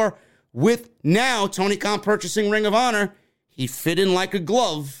Rampage, or with now Tony Khan purchasing Ring of Honor, he fit in like a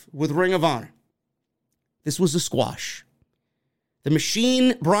glove with Ring of Honor. This was a squash. The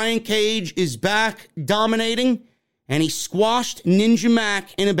Machine, Brian Cage, is back dominating, and he squashed Ninja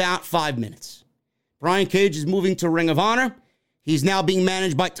Mac in about 5 minutes. Brian Cage is moving to Ring of Honor. He's now being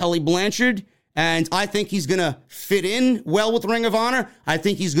managed by Tully Blanchard, and I think he's going to fit in well with Ring of Honor. I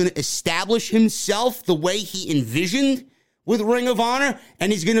think he's going to establish himself the way he envisioned with Ring of Honor,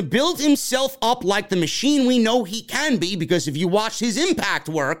 and he's going to build himself up like the Machine we know he can be, because if you watch his Impact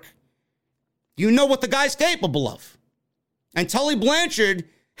work, you know what the guy's capable of. And Tully Blanchard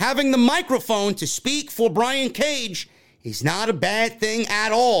having the microphone to speak for Brian Cage is not a bad thing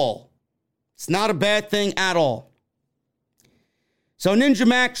at all. It's not a bad thing at all. So Ninja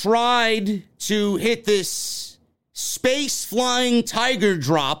Mac tried to hit this space-flying tiger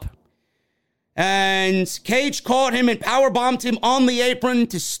drop, and Cage caught him and powerbombed him on the apron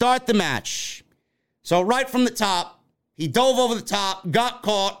to start the match. So right from the top, he dove over the top, got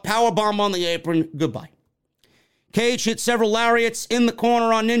caught, powerbomb on the apron, goodbye. Cage hit several lariats in the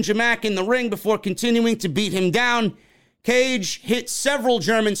corner on Ninja Mac in the ring before continuing to beat him down. Cage hit several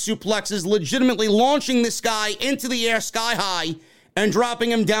German suplexes, legitimately launching this guy into the air sky high and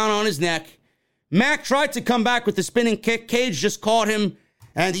dropping him down on his neck. Mac tried to come back with the spinning kick. Cage just caught him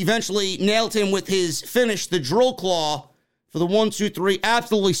and eventually nailed him with his finish, the drill claw, for the 1-2-3,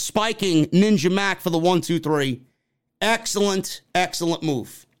 absolutely spiking Ninja Mac for the 1-2-3. Excellent, excellent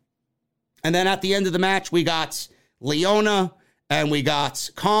move. And then at the end of the match, we got Leona, and we got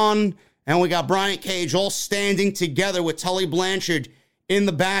Khan, and we got Brian Cage all standing together with Tully Blanchard in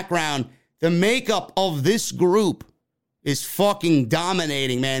the background. The makeup of this group is fucking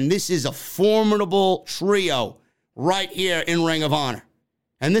dominating, man. This is a formidable trio right here in Ring of Honor.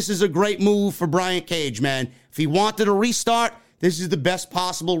 And this is a great move for Brian Cage, man. If he wanted a restart, this is the best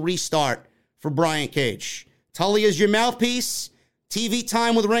possible restart for Brian Cage. Tully is your mouthpiece. TV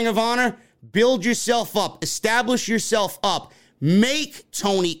time with Ring of Honor. Build yourself up. Establish yourself up. Make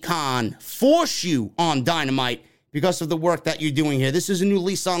Tony Khan force you on Dynamite because of the work that you're doing here. This is a new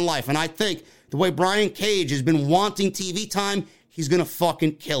lease on life. And I think the way Brian Cage has been wanting TV time, he's going to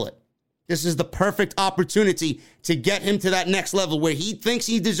fucking kill it. This is the perfect opportunity to get him to that next level where he thinks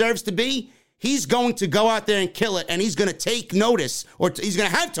he deserves to be. He's going to go out there and kill it, and he's going to take notice, or he's going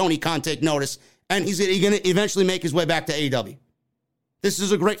to have Tony Khan take notice, and he's going to eventually make his way back to AEW. This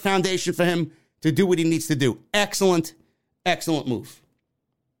is a great foundation for him to do what he needs to do. Excellent, excellent move.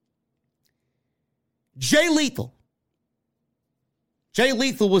 Jay Lethal. Jay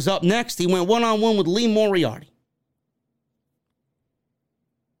Lethal was up next. He went one-on-one with Lee Moriarty.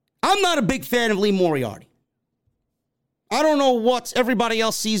 I'm not a big fan of Lee Moriarty. I don't know what everybody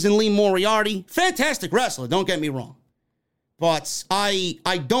else sees in Lee Moriarty. Fantastic wrestler, don't get me wrong. But I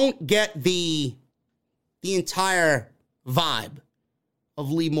don't get the entire vibe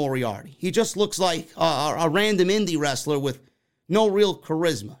of Lee Moriarty. He just looks like a random indie wrestler with no real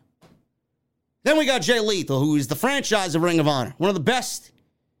charisma. Then we got Jay Lethal, who is the franchise of Ring of Honor. One of the best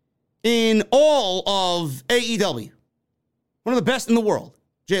in all of AEW. One of the best in the world.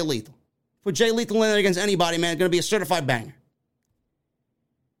 Jay Lethal. Put Jay Lethal in there against anybody, man. It's going to be a certified banger.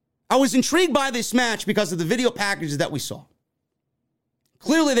 I was intrigued by this match because of the video packages that we saw.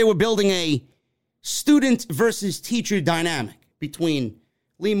 Clearly, they were building a student versus teacher dynamic between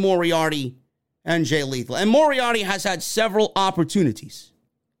Lee Moriarty and Jay Lethal. And Moriarty has had several opportunities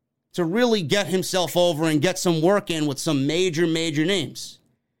to really get himself over and get some work in with some major, major names.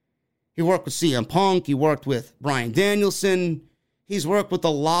 He worked with CM Punk. He worked with Bryan Danielson. He's worked with a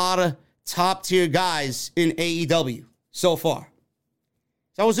lot of top-tier guys in AEW so far.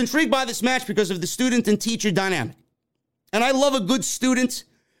 So I was intrigued by this match because of the student and teacher dynamic. And I love a good student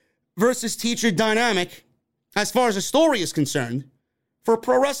versus teacher dynamic as far as a story is concerned for a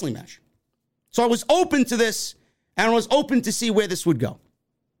pro wrestling match. So I was open to this, and I was open to see where this would go.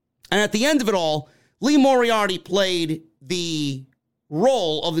 And at the end of it all, Lee Moriarty played the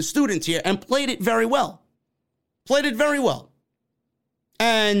role of the student here and played it very well. Played it very well.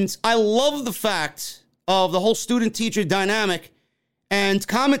 And I love the fact of the whole student-teacher dynamic and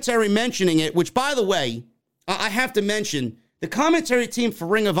commentary mentioning it, which, by the way, I have to mention, the commentary team for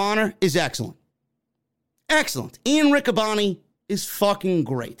Ring of Honor is excellent. Excellent. Ian Riccaboni is fucking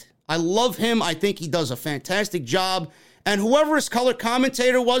great. I love him. I think he does a fantastic job. And whoever his color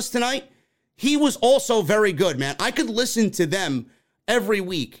commentator was tonight, he was also very good, man. I could listen to them every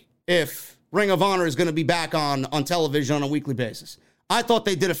week if Ring of Honor is going to be back on television on a weekly basis. I thought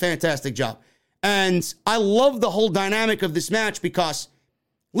they did a fantastic job. And I love the whole dynamic of this match because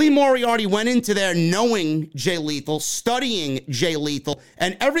Lee Moriarty went into there knowing Jay Lethal, studying Jay Lethal,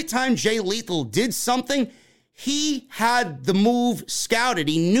 and every time Jay Lethal did something, he had the move scouted.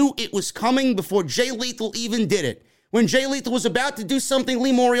 He knew it was coming before Jay Lethal even did it. When Jay Lethal was about to do something,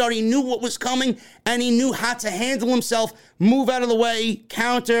 Lee Moriarty knew what was coming, and he knew how to handle himself, move out of the way,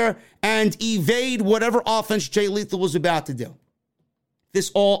 counter, and evade whatever offense Jay Lethal was about to do.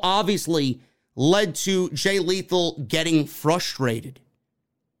 This all obviously led to Jay Lethal getting frustrated.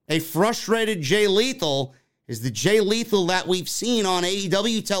 A frustrated Jay Lethal is the Jay Lethal that we've seen on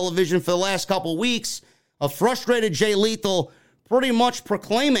AEW television for the last couple weeks. A frustrated Jay Lethal pretty much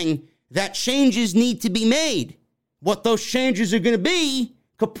proclaiming that changes need to be made. What those changes are going to be,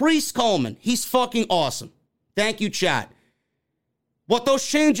 Caprice Coleman. He's fucking awesome. Thank you, chat. What those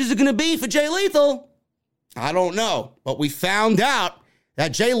changes are going to be for Jay Lethal, I don't know. But we found out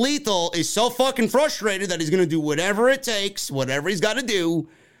that Jay Lethal is so fucking frustrated that he's going to do whatever it takes, whatever he's got to do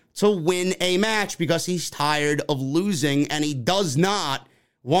to win a match because he's tired of losing and he does not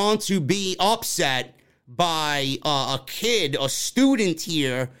want to be upset by a kid, a student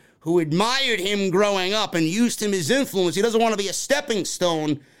here who admired him growing up and used him as influence. He doesn't want to be a stepping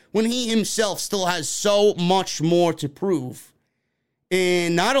stone when he himself still has so much more to prove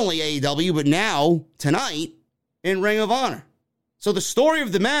in not only AEW, but now, tonight, in Ring of Honor. So the story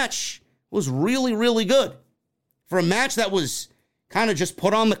of the match was really, really good. For a match that was kind of just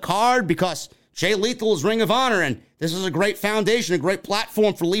put on the card because Jay Lethal is Ring of Honor, and this is a great foundation, a great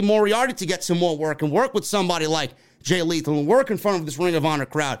platform for Lee Moriarty to get some more work and work with somebody like Jay Lethal and work in front of this Ring of Honor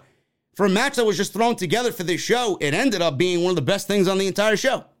crowd. For a match that was just thrown together for this show, it ended up being one of the best things on the entire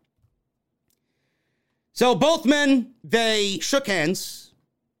show. So both men, they shook hands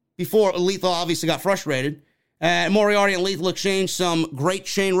before Lethal obviously got frustrated. Moriarty and Lethal exchanged some great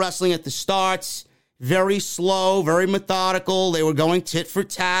chain wrestling at the starts. Very slow, very methodical. They were going tit for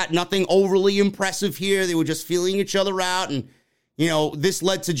tat. Nothing overly impressive here. They were just feeling each other out. And, this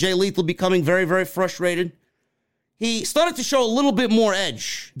led to Jay Lethal becoming very, very frustrated. He started to show a little bit more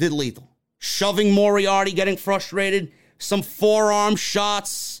edge, did Lethal. Shoving Moriarty, getting frustrated. Some forearm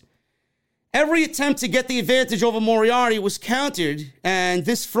shots. Every attempt to get the advantage over Moriarty was countered, and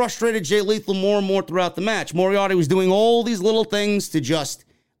this frustrated Jay Lethal more and more throughout the match. Moriarty was doing all these little things to just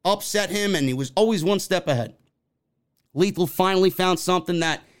upset him, and he was always one step ahead. Lethal finally found something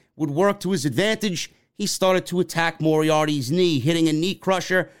that would work to his advantage. He started to attack Moriarty's knee, hitting a knee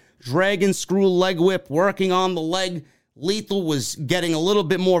crusher, dragon screw leg whip, working on the leg. Lethal was getting a little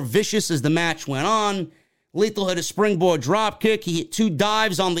bit more vicious as the match went on. Lethal hit a springboard dropkick. He hit 2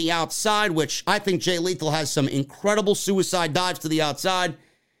 dives on the outside, which I think Jay Lethal has some incredible suicide dives to the outside.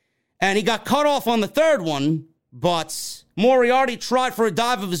 And he got cut off on the third one, but Moriarty tried for a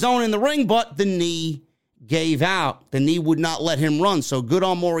dive of his own in the ring, but the knee gave out. The knee would not let him run, so good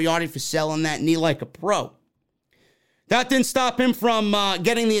on Moriarty for selling that knee like a pro. That didn't stop him from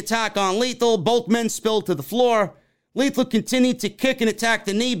getting the attack on Lethal. Both men spilled to the floor. Lethal continued to kick and attack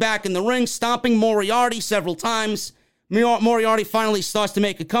the knee back in the ring, stomping Moriarty several times. Moriarty finally starts to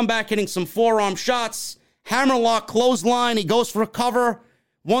make a comeback, hitting some forearm shots. Hammerlock, clothesline. He goes for a cover.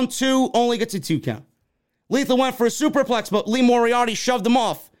 1-2, only gets a 2 count. Lethal went for a superplex, but Lee Moriarty shoved him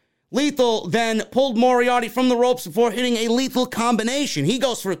off. Lethal then pulled Moriarty from the ropes before hitting a lethal combination. He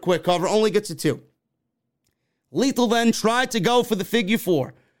goes for a quick cover, only gets a 2. Lethal then tried to go for the figure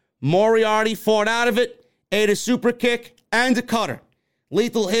 4. Moriarty fought out of it. Ate a super kick and a cutter.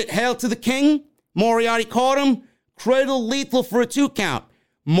 Lethal hit Hail to the King. Moriarty caught him. Cradled Lethal for a 2 count.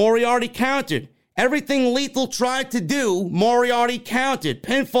 Moriarty countered. Everything Lethal tried to do, Moriarty countered.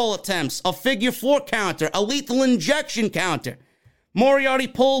 Pinfall attempts, a figure 4 counter, a lethal injection counter. Moriarty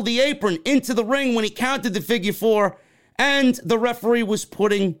pulled the apron into the ring when he counted the figure 4, and the referee was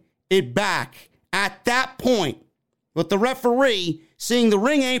putting it back. At that point, with the referee seeing the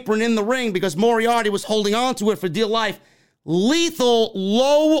ring apron in the ring because Moriarty was holding on to it for dear life, Lethal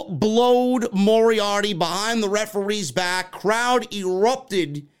low-blowed Moriarty behind the referee's back. Crowd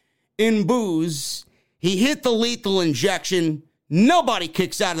erupted in boos. He hit the lethal injection. Nobody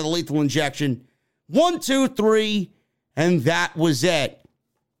kicks out of the lethal injection. 1, 2, 3, and that was it.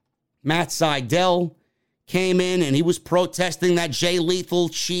 Matt Sydal came in and he was protesting that Jay Lethal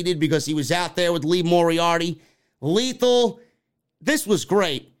cheated because he was out there with Lee Moriarty. Lethal, this was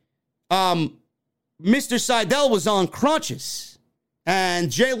great. Mr. Sydal was on crutches,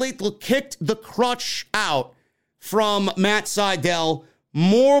 and Jay Lethal kicked the crutch out from Matt Sydal.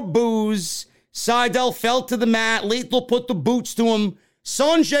 More boos. Sydal fell to the mat. Lethal put the boots to him.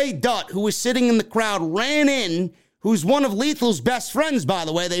 Sanjay Dutt, who was sitting in the crowd, ran in, who's one of Lethal's best friends, by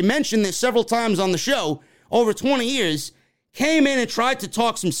the way. They mentioned this several times on the show over 20 years. Came in and tried to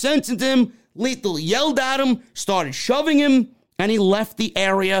talk some sense into him. Lethal yelled at him, started shoving him, and he left the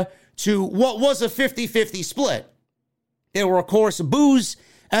area to what was a 50-50 split. There were a chorus of boos,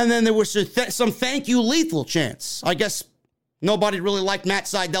 and then there were some thank you Lethal chants. I guess nobody really liked Matt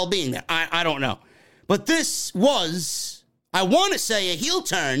Sydal being there. I don't know. But this was, I want to say, a heel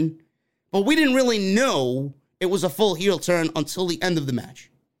turn, but we didn't really know it was a full heel turn until the end of the match,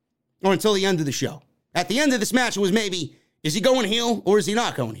 or until the end of the show. At the end of this match, it was maybe, is he going heel or is he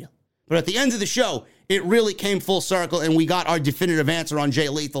not going heel? But at the end of the show, it really came full circle, and we got our definitive answer on Jay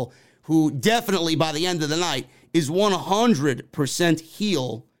Lethal, who definitely, by the end of the night, is 100%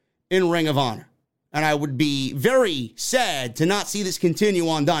 heel in Ring of Honor. And I would be very sad to not see this continue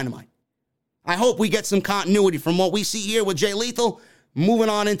on Dynamite. I hope we get some continuity from what we see here with Jay Lethal, moving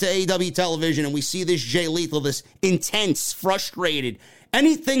on into AEW television, and we see this Jay Lethal, this intense, frustrated,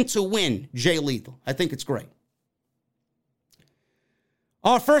 anything to win Jay Lethal. I think it's great.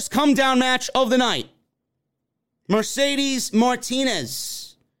 Our first come-down match of the night. Mercedes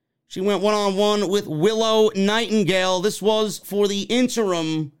Martinez. She went one-on-one with Willow Nightingale. This was for the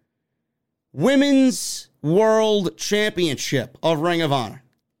interim Women's World Championship of Ring of Honor.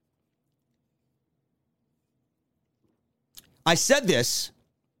 I said this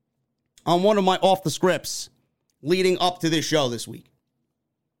on one of my off-the-scripts leading up to this show this week.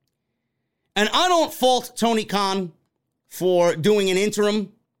 And I don't fault Tony Khan for doing an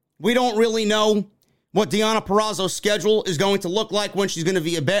interim. We don't really know what Deonna Purrazzo's schedule is going to look like, when she's going to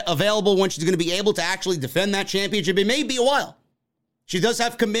be available, when she's going to be able to actually defend that championship. It may be a while. She does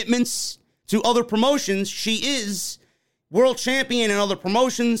have commitments to other promotions. She is world champion in other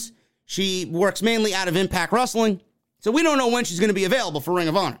promotions. She works mainly out of Impact Wrestling. So we don't know when she's going to be available for Ring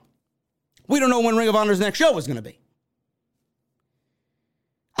of Honor. We don't know when Ring of Honor's next show is going to be.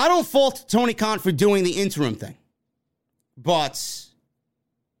 I don't fault Tony Khan for doing the interim thing, but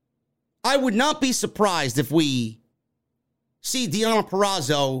I would not be surprised if we see Deonna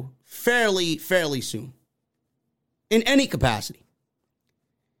Purrazzo fairly soon, in any capacity.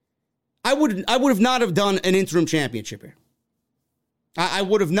 I would have not have done an interim championship here. I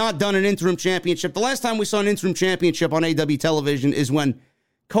would have not done an interim championship. The last time we saw an interim championship on AEW television is when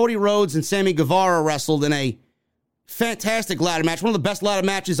Cody Rhodes and Sammy Guevara wrestled in a fantastic ladder match. One of the best ladder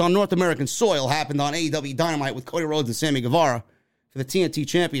matches on North American soil happened on AEW Dynamite with Cody Rhodes and Sammy Guevara for the TNT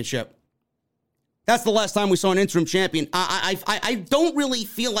Championship. That's the last time we saw an interim champion. I don't really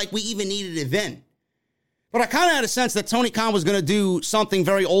feel like we even needed it then. But I kind of had a sense that Tony Khan was going to do something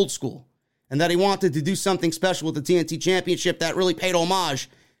very old school, and that he wanted to do something special with the TNT Championship that really paid homage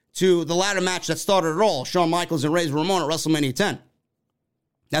to the ladder match that started it all, Shawn Michaels and Razor Ramon at WrestleMania 10.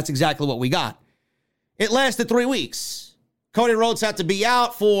 That's exactly what we got. It lasted 3 weeks. Cody Rhodes had to be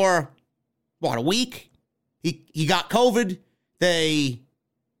out for, a week? He got COVID. They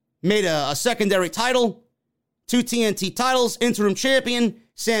made a secondary title, 2 TNT titles, interim champion.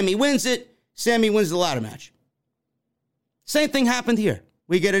 Sammy wins it. Sammy wins the ladder match. Same thing happened here.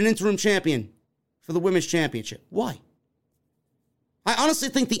 We get an interim champion for the Women's Championship. Why? I honestly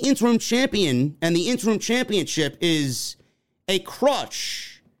think the interim champion and the interim championship is a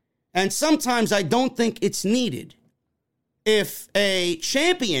crutch, and sometimes I don't think it's needed. If a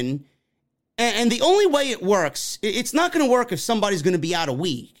champion, and the only way it works, it's not going to work if somebody's going to be out a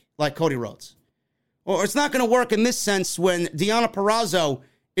week, like Cody Rhodes. Or it's not going to work in this sense when Deonna Purrazzo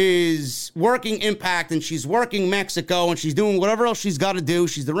is working Impact and she's working Mexico and she's doing whatever else she's got to do.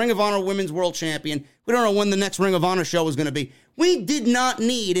 She's the Ring of Honor Women's World Champion. We don't know when the next Ring of Honor show is going to be. We did not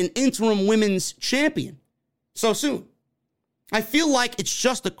need an interim women's champion so soon. I feel like it's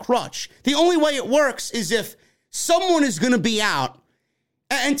just a crutch. The only way it works is if someone is going to be out.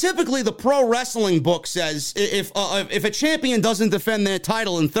 And typically the pro wrestling book says if a champion doesn't defend their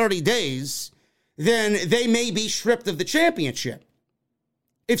title in 30 days, then they may be stripped of the championship.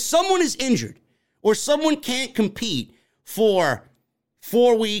 If someone is injured or someone can't compete for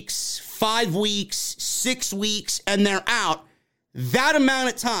 4 weeks, 5 weeks, 6 weeks, and they're out that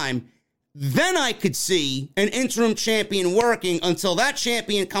amount of time, then I could see an interim champion working until that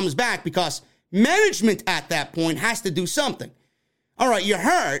champion comes back, because management at that point has to do something. All right, you're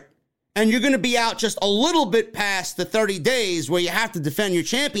hurt, and you're going to be out just a little bit past the 30 days where you have to defend your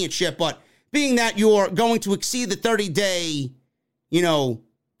championship, but being that you're going to exceed the 30-day,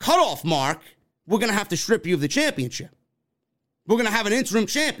 cutoff mark, we're going to have to strip you of the championship. We're going to have an interim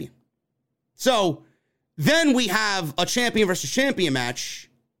champion. So then we have a champion versus champion match,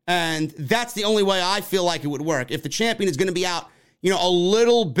 and that's the only way I feel like it would work. If the champion is going to be out, a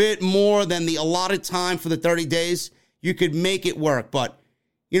little bit more than the allotted time for the 30 days, you could make it work. But,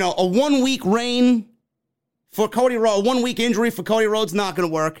 a 1 week reign for Cody Rhodes, a 1 week injury for Cody Rhodes, not going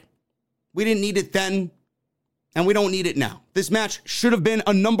to work. We didn't need it then, and we don't need it now. This match should have been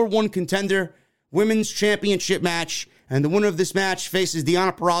a number one contender women's championship match, and the winner of this match faces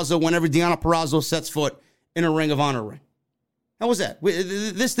Deonna Purrazzo whenever Deonna Purrazzo sets foot in a Ring of Honor ring. How was that?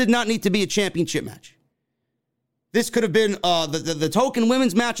 This did not need to be a championship match. This could have been the token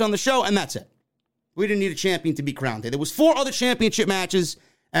women's match on the show, and that's it. We didn't need a champion to be crowned. There was 4 other championship matches,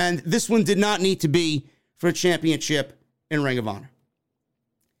 and this one did not need to be for a championship in Ring of Honor.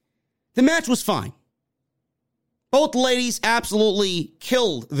 The match was fine. Both ladies absolutely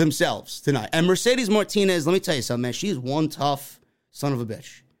killed themselves tonight. And Mercedes Martinez, let me tell you something, man. She's one tough son of a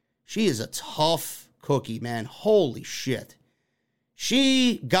bitch. She is a tough cookie, man. Holy shit.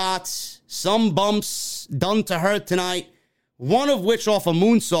 She got some bumps done to her tonight, one of which off a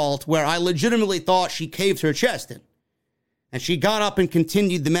moonsault where I legitimately thought she caved her chest in. And she got up and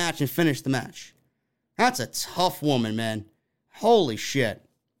continued the match and finished the match. That's a tough woman, man. Holy shit.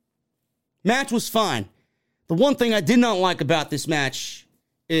 Match was fine. The one thing I did not like about this match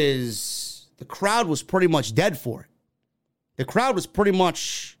is the crowd was pretty much dead for it. The crowd was pretty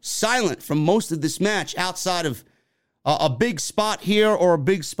much silent from most of this match outside of a big spot here or a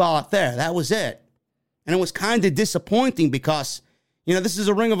big spot there. That was it. And it was kind of disappointing because, this is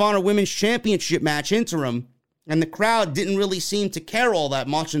a Ring of Honor Women's Championship match interim, and the crowd didn't really seem to care all that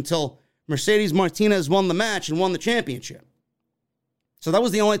much until Mercedes Martinez won the match and won the championship. So that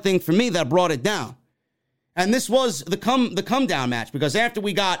was the only thing for me that brought it down. And this was the come down match, because after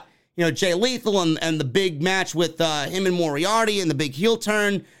we got, Jay Lethal and the big match with him and Moriarty and the big heel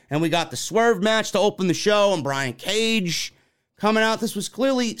turn, and we got the Swerve match to open the show and Brian Cage coming out, this was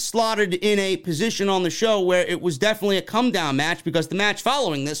clearly slotted in a position on the show where it was definitely a come down match, because the match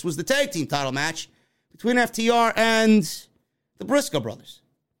following this was the tag team title match between FTR and the Briscoe brothers.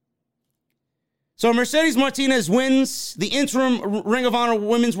 So Mercedes Martinez wins the interim Ring of Honor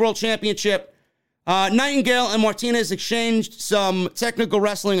Women's World Championship. Nightingale and Martinez exchanged some technical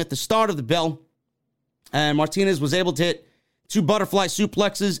wrestling at the start of the bell, and Martinez was able to hit 2 butterfly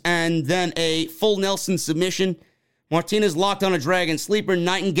suplexes and then a full Nelson submission. Martinez locked on a Dragon Sleeper.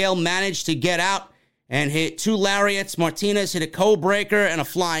 Nightingale managed to get out and hit 2 lariats. Martinez hit a code breaker and a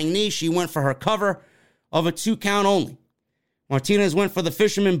flying knee. She went for her cover of a 2 count only. Martinez went for the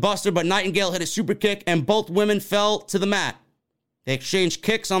Fisherman Buster, but Nightingale hit a super kick, and both women fell to the mat. They exchanged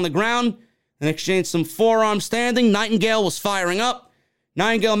kicks on the ground and exchanged some forearm standing. Nightingale was firing up.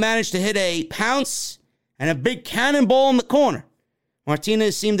 Nightingale managed to hit a pounce and a big cannonball in the corner.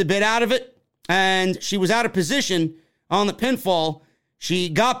 Martinez seemed a bit out of it, and she was out of position on the pinfall. She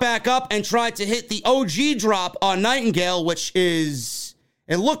got back up and tried to hit the OG drop on Nightingale, which is,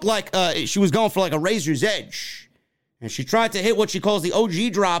 it looked like she was going for like a razor's edge. And she tried to hit what she calls the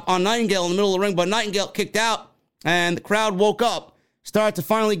OG drop on Nightingale in the middle of the ring, but Nightingale kicked out, and the crowd woke up, started to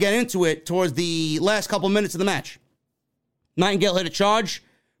finally get into it towards the last couple minutes of the match. Nightingale hit a charge.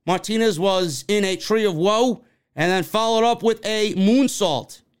 Martinez was in a tree of woe, and then followed up with a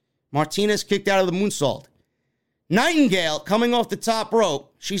moonsault. Martinez kicked out of the moonsault. Nightingale coming off the top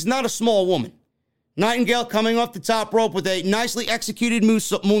rope. She's not a small woman. Nightingale coming off the top rope with a nicely executed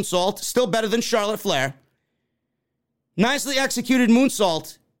moonsault. Still better than Charlotte Flair. Nicely executed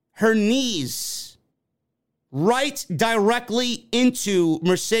moonsault. Her knees right directly into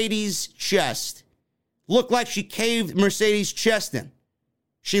Mercedes' chest. Looked like she caved Mercedes' chest in.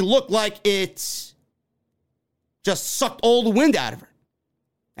 She looked like it just sucked all the wind out of her.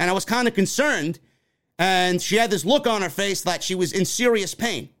 And I was kind of concerned. And she had this look on her face that she was in serious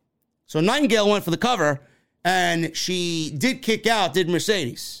pain. So Nightingale went for the cover, and she did kick out, did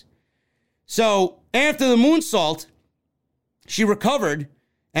Mercedes. So after the moonsault, she recovered,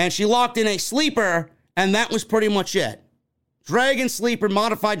 and she locked in a sleeper, and that was pretty much it. Dragon Sleeper,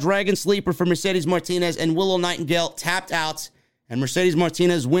 modified Dragon Sleeper for Mercedes Martinez, and Willow Nightingale tapped out, and Mercedes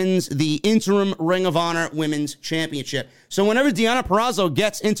Martinez wins the interim Ring of Honor Women's Championship. So whenever Deonna Purrazzo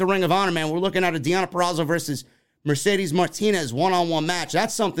gets into Ring of Honor, man, we're looking at a Deonna Purrazzo versus Mercedes Martinez one-on-one match.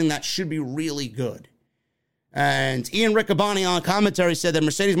 That's something that should be really good. And Ian Riccaboni on commentary said that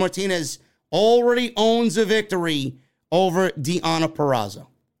Mercedes Martinez already owns a victory over Deonna Purrazzo.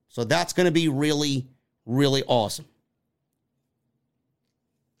 So that's going to be really, really awesome.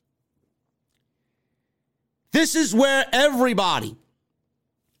 This is where everybody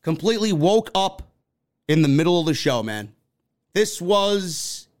completely woke up in the middle of the show, man. This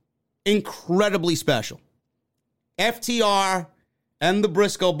was incredibly special. FTR and the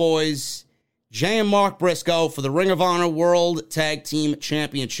Briscoe boys, Jay and Mark Briscoe for the Ring of Honor World Tag Team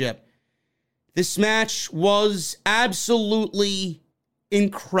Championship. This match was absolutely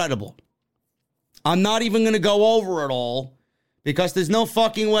incredible. I'm not even going to go over it all because there's no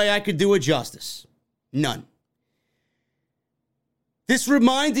fucking way I could do it justice. None. This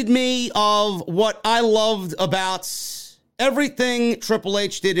reminded me of what I loved about everything Triple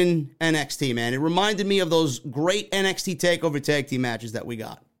H did in NXT, man. It reminded me of those great NXT TakeOver tag team matches that we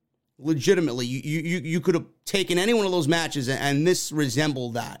got. Legitimately, you could have taken any one of those matches, and this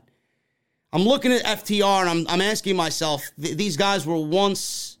resembled that. I'm looking at FTR, and I'm asking myself, these guys were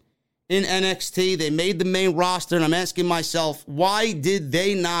once in NXT. They made the main roster, and I'm asking myself, why did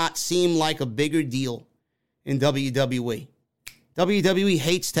they not seem like a bigger deal in WWE? WWE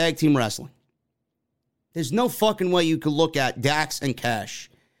hates tag team wrestling. There's no fucking way you could look at Dax and Cash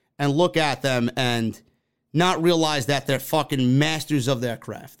and look at them and not realize that they're fucking masters of their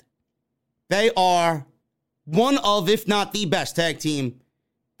craft. They are one of, if not the best tag team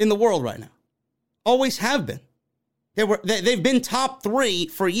in the world right now. Always have been. They've been top 3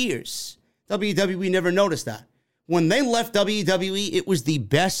 for years. WWE never noticed that. When they left WWE, it was the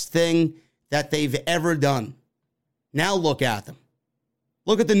best thing that they've ever done. Now look at them.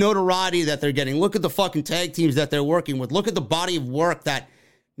 Look at the notoriety that they're getting. Look at the fucking tag teams that they're working with. Look at the body of work that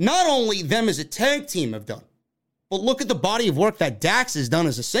not only them as a tag team have done, but look at the body of work that Dax has done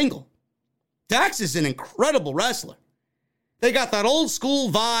as a single. Dax is an incredible wrestler. They got that old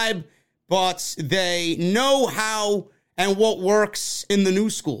school vibe, but they know how and what works in the new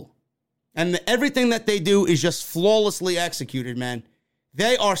school. And everything that they do is just flawlessly executed, man.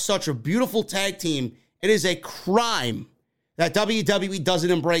 They are such a beautiful tag team. It is a crime that WWE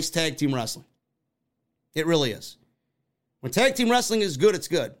doesn't embrace tag team wrestling. It really is. When tag team wrestling is good, it's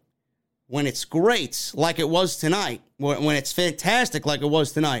good. When it's great, like it was tonight, when it's fantastic like it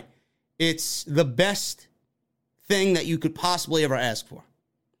was tonight, it's the best thing that you could possibly ever ask for.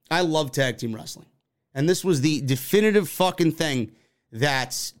 I love tag team wrestling. And this was the definitive fucking thing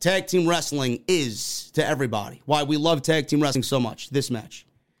that tag team wrestling is to everybody. Why we love tag team wrestling so much, this match.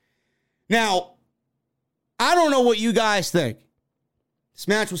 Now, I don't know what you guys think. This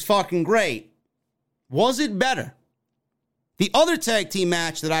match was fucking great. Was it better? The other tag team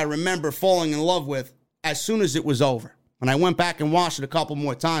match that I remember falling in love with as soon as it was over, and I went back and watched it a couple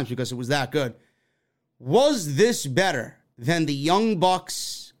more times because it was that good, was this better than the Young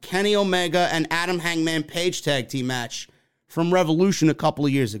Bucks, Kenny Omega, and Adam Hangman Page tag team match from Revolution a couple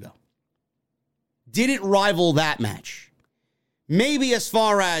of years ago? Did it rival that match? Maybe as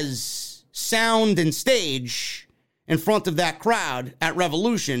far as sound and stage in front of that crowd at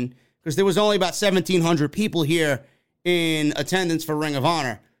Revolution, because there was only about 1,700 people here in attendance for Ring of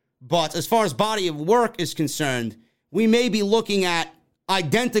Honor. But as far as body of work is concerned, we may be looking at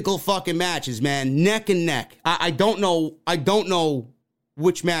identical fucking matches, man, neck and neck. I don't know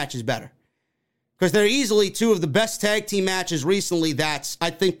which match is better, because they're easily two of the best tag team matches recently that I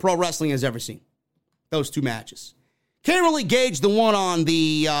think pro wrestling has ever seen. Those two matches. Can't really gauge the one on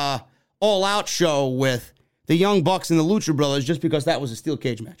the All Out show with the Young Bucks and the Lucha Brothers just because that was a steel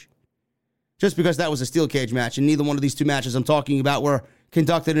cage match. Just because that was a steel cage match, and neither one of these two matches I'm talking about were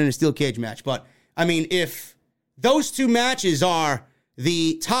conducted in a steel cage match. But, I mean, if those two matches are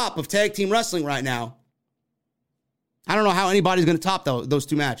the top of tag team wrestling right now, I don't know how anybody's going to top those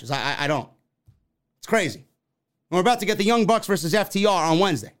two matches. I don't. It's crazy. And we're about to get the Young Bucks versus FTR on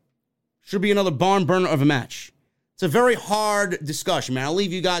Wednesday. Should be another barn burner of a match. It's a very hard discussion, man. I'll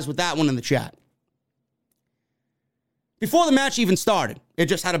leave you guys with that one in the chat. Before the match even started, it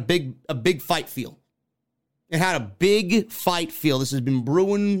just had a big fight feel. It had a big fight feel. This has been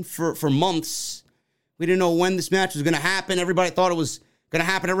brewing for months. We didn't know when this match was going to happen. Everybody thought it was going to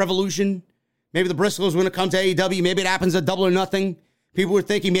happen at Revolution. Maybe the Briscoes were going to come to AEW. Maybe it happens at Double or Nothing. People were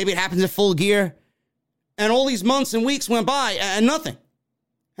thinking maybe it happens at Full Gear. And all these months and weeks went by and nothing.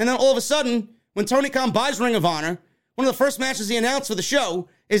 And then all of a sudden, when Tony Khan buys Ring of Honor, one of the first matches he announced for the show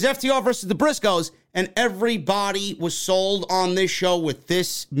is FTR versus the Briscoes, and everybody was sold on this show with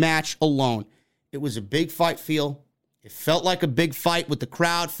this match alone. It was a big fight feel. It felt like a big fight with the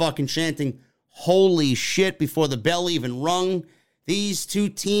crowd fucking chanting, "Holy shit," before the bell even rung. These two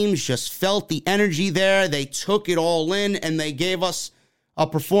teams just felt the energy there. They took it all in, and they gave us a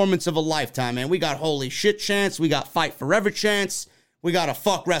performance of a lifetime, man. We got holy shit chants. We got fight forever chants. We got a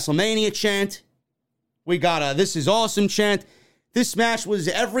fuck WrestleMania chant. We got a this is awesome chant. This match was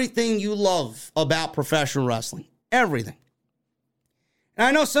everything you love about professional wrestling. Everything. And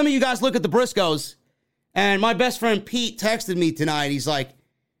I know some of you guys look at the Briscoes, and my best friend Pete texted me tonight. He's like,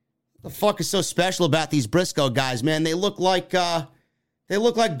 the fuck is so special about these Briscoe guys, man? They look like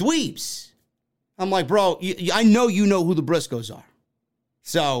dweebs. I'm like, bro, I know you know who the Briscoes are.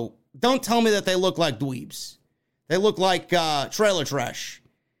 So don't tell me that they look like dweebs. They look like trailer trash.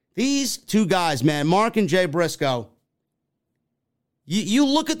 These two guys, man, Mark and Jay Briscoe, you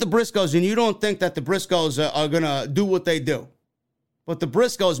look at the Briscoes and you don't think that the Briscoes are going to do what they do. But the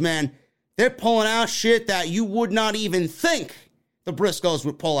Briscoes, man, they're pulling out shit that you would not even think the Briscoes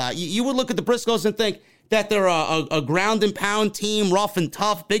would pull out. You would look at the Briscoes and think that they're a ground and pound team, rough and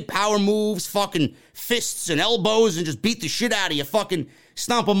tough, big power moves, fucking fists and elbows, and just beat the shit out of you, fucking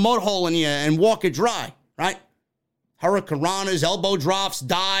stomp a mud hole in you and walk it dry, right? Hurricanranas, elbow drops,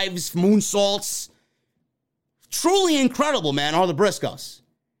 dives, moonsaults. Truly incredible, man, are the Briscoes.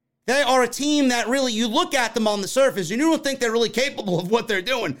 They are a team that really, you look at them on the surface and you don't think they're really capable of what they're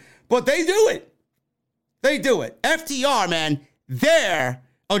doing, but they do it. They do it. FTR, man, they're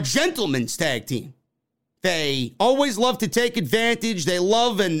a gentleman's tag team. They always love to take advantage. They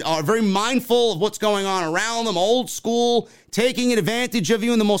love and are very mindful of what's going on around them. Old school, taking advantage of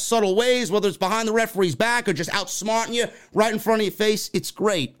you in the most subtle ways, whether it's behind the referee's back or just outsmarting you right in front of your face. It's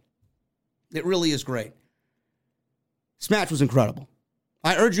great. It really is great. This match was incredible.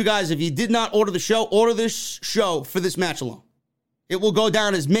 I urge you guys, if you did not order the show, order this show for this match alone. It will go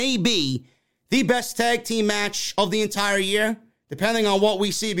down as maybe the best tag team match of the entire year, depending on what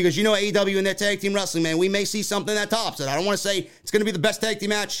we see, because you know AEW and their tag team wrestling, man, we may see something that tops it. I don't want to say it's going to be the best tag team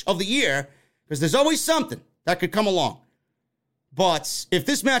match of the year, because there's always something that could come along. But if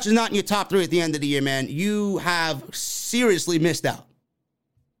this match is not in your top 3 at the end of the year, man, you have seriously missed out.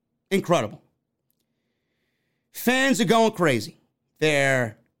 Incredible. Fans are going crazy.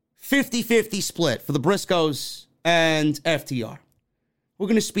 They're 50-50 split for the Briscoes and FTR. We're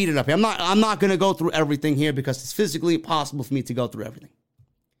going to speed it up here. I'm not going to go through everything here because it's physically impossible for me to go through everything.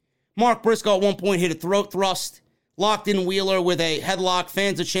 Mark Briscoe at one point hit a throat thrust, locked in Wheeler with a headlock.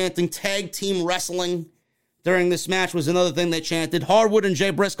 Fans are chanting tag team wrestling during this match was another thing they chanted. Harwood and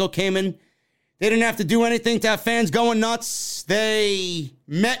Jay Briscoe came in. They didn't have to do anything to have fans going nuts. They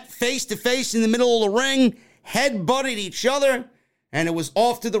met face to face in the middle of the ring, head-butted each other, and it was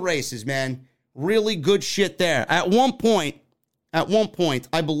off to the races, man. Really good shit there. At one point,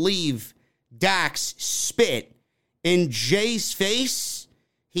 I believe Dax spit in Jay's face.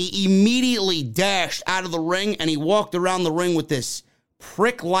 He immediately dashed out of the ring, and he walked around the ring with this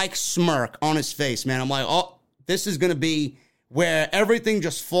prick-like smirk on his face, man. I'm like, oh, this is going to be where everything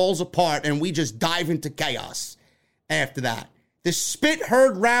just falls apart, and we just dive into chaos after that. The spit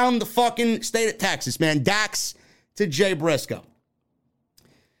heard round the fucking state of Texas, man. Dax to Jay Briscoe.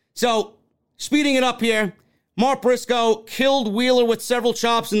 So, speeding it up here, Mark Briscoe killed Wheeler with several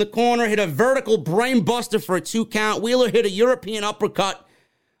chops in the corner, hit a vertical brain buster for a 2 count. Wheeler hit a European uppercut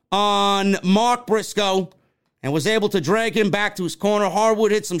on Mark Briscoe and was able to drag him back to his corner.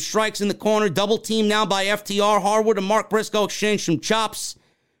 Harwood hit some strikes in the corner, double team now by FTR. Harwood and Mark Briscoe exchanged some chops.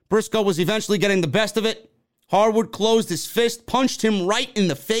 Briscoe was eventually getting the best of it. Harwood closed his fist, punched him right in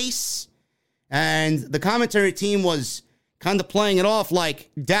the face, and the commentary team was kind of playing it off like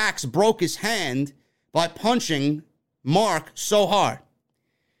Dax broke his hand by punching Mark so hard.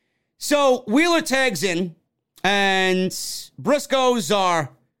 So Wheeler tags in, and Briscoes are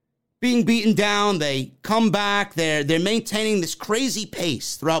being beaten down. They come back. They're maintaining this crazy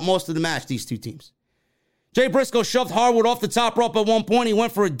pace throughout most of the match, these two teams. Jay Briscoe shoved Harwood off the top rope at one point. He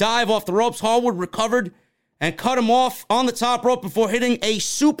went for a dive off the ropes. Harwood recovered and cut him off on the top rope before hitting a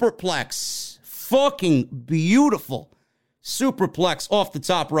superplex. Fucking beautiful superplex off the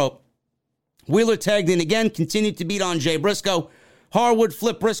top rope. Wheeler tagged in again, continued to beat on Jay Briscoe. Harwood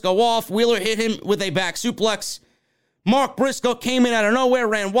flipped Briscoe off. Wheeler hit him with a back suplex. Mark Briscoe came in out of nowhere,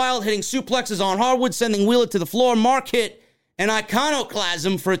 ran wild, hitting suplexes on Harwood, sending Wheeler to the floor. Mark hit an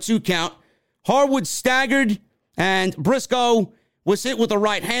iconoclasm for a 2 count. Harwood staggered, and Briscoe was hit with a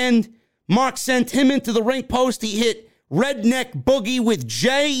right hand. Mark sent him into the ring post. He hit Redneck Boogie with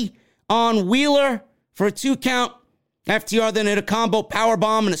Jay on Wheeler for a 2 count. FTR then hit a combo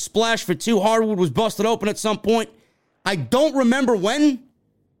powerbomb and a splash for 2. Harwood was busted open at some point. I don't remember when.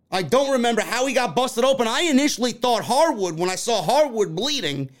 I don't remember how he got busted open. I initially thought Harwood, when I saw Harwood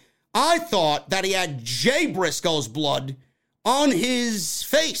bleeding, I thought that he had Jay Briscoe's blood on his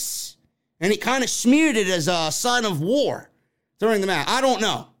face. And he kind of smeared it as a sign of war during the match. I don't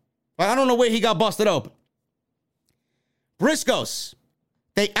know. I don't know where he got busted open. Briscoes,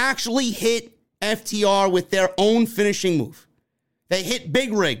 they actually hit FTR with their own finishing move. They hit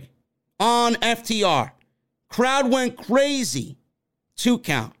Big Rig on FTR. Crowd went crazy. 2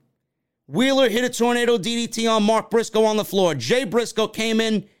 count. Wheeler hit a tornado DDT on Mark Briscoe on the floor. Jay Briscoe came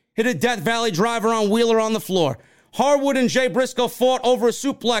in, hit a Death Valley driver on Wheeler on the floor. Harwood and Jay Briscoe fought over a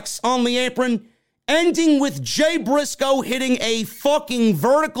suplex on the apron, ending with Jay Briscoe hitting a fucking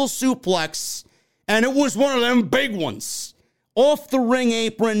vertical suplex, and it was one of them big ones. Off the ring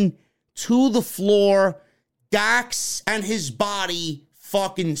apron to the floor. Dax and his body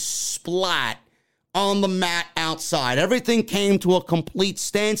fucking splat on the mat outside. Everything came to a complete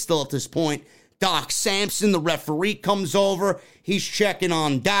standstill at this point. Doc Sampson, the referee, comes over. He's checking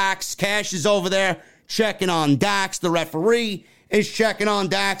on Dax. Cash is over there checking on Dax. The referee is checking on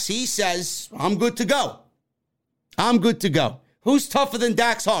Dax. He says, I'm good to go. I'm good to go. Who's tougher than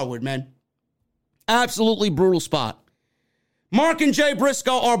Dax Harwood, man? Absolutely brutal spot. Mark and Jay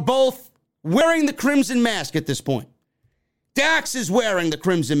Briscoe are both wearing the crimson mask at this point. Dax is wearing the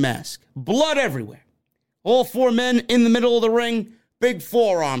crimson mask. Blood everywhere. All 4 men in the middle of the ring. Big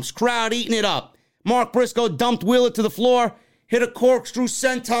forearms. Crowd eating it up. Mark Briscoe dumped Wheeler to the floor. Hit a corkscrew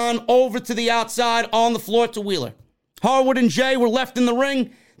senton over to the outside on the floor to Wheeler. Harwood and Jay were left in the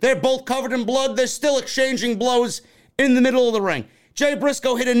ring. They're both covered in blood. They're still exchanging blows in the middle of the ring. Jay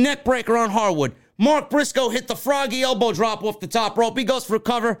Briscoe hit a neck breaker on Harwood. Mark Briscoe hit the froggy elbow drop off the top rope. He goes for a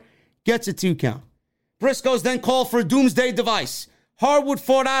cover. Gets a 2 count. Briscoes then called for a doomsday device. Harwood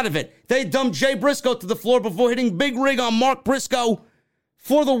fought out of it. They dumped Jay Briscoe to the floor before hitting Big Rig on Mark Briscoe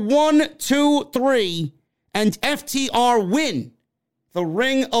for the 1, 2, 3, and FTR win the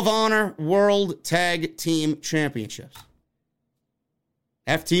Ring of Honor World Tag Team Championships.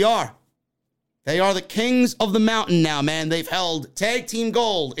 FTR, they are the kings of the mountain now, man. They've held tag team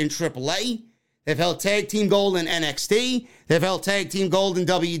gold in AAA. They've held tag team gold in NXT. They've held tag team gold in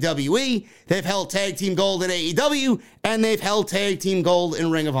WWE. They've held tag team gold in AEW. And they've held tag team gold in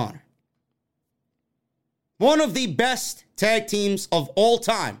Ring of Honor. One of the best tag teams of all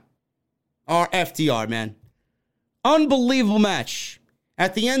time are FTR, man. Unbelievable match.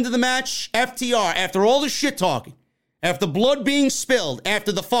 At the end of the match, FTR, after all the shit talking, after blood being spilled,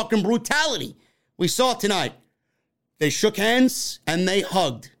 after the fucking brutality we saw tonight, they shook hands and they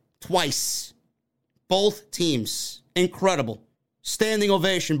hugged twice. Both teams. Incredible. Standing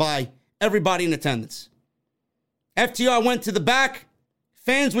ovation by everybody in attendance. FTR went to the back.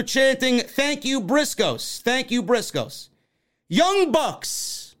 Fans were chanting, "Thank you, Briscoes. Thank you, Briscoes." Young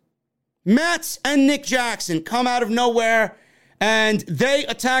Bucks, Matt and Nick Jackson come out of nowhere, and they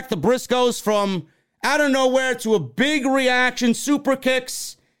attack the Briscoes from out of nowhere to a big reaction. Super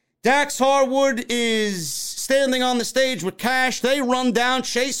kicks. Dax Harwood is standing on the stage with Cash. They run down,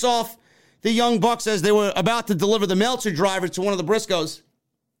 chase off the Young Bucks as they were about to deliver the Meltzer driver to one of the Briscoes.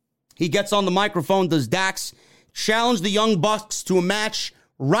 He gets on the microphone. Does Dax challenge the Young Bucks to a match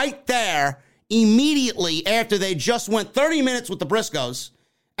right there immediately after they just went 30 minutes with the Briscoes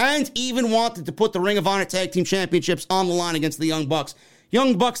and even wanted to put the Ring of Honor Tag Team Championships on the line against the Young Bucks.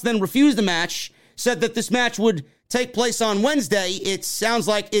 Young Bucks then refused the match, said that this match would take place on Wednesday. It sounds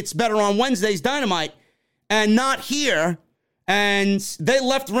like it's better on Wednesday's Dynamite and not here. And they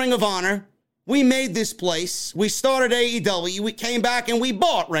left Ring of Honor. We made this place. We started AEW. We came back and we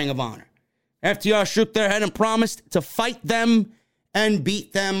bought Ring of Honor. FTR shook their head and promised to fight them and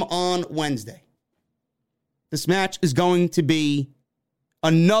beat them on Wednesday. This match is going to be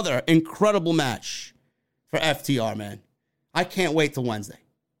another incredible match for FTR, man. I can't wait till Wednesday.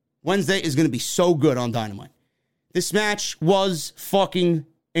 Wednesday is going to be so good on Dynamite. This match was fucking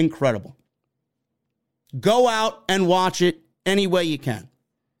incredible. Go out and watch it any way you can.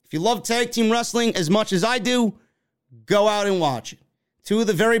 If you love tag team wrestling as much as I do, go out and watch it. 2 of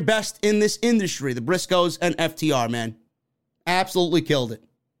the very best in this industry, the Briscoes and FTR, man. Absolutely killed it.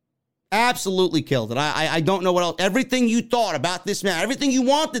 Absolutely killed it. I don't know what else. Everything you thought about this match, everything you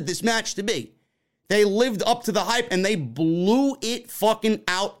wanted this match to be, they lived up to the hype and they blew it fucking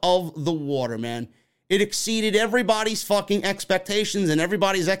out of the water, man. It exceeded everybody's fucking expectations, and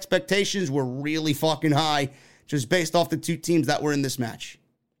everybody's expectations were really fucking high just based off the two teams that were in this match.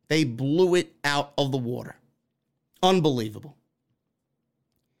 They blew it out of the water. Unbelievable.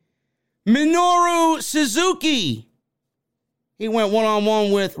 Minoru Suzuki. He went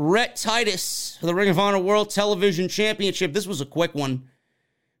one-on-one with Rhett Titus for the Ring of Honor World Television Championship. This was a quick one.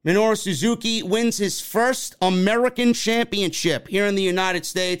 Minoru Suzuki wins his first American championship here in the United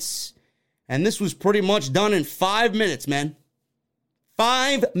States. And this was pretty much done in 5 minutes, man.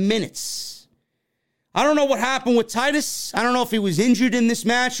 5 minutes. I don't know what happened with Titus. I don't know if he was injured in this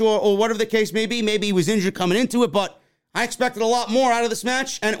match or whatever the case may be. Maybe he was injured coming into it, but I expected a lot more out of this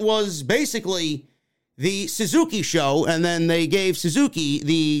match. And it was basically the Suzuki show, and then they gave Suzuki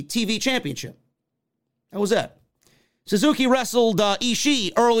the TV championship. That was it. Suzuki wrestled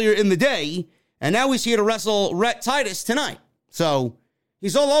Ishii earlier in the day, and now he's here to wrestle Rhett Titus tonight. So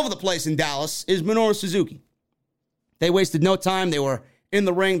he's all over the place in Dallas, is Minoru Suzuki. They wasted no time. They were in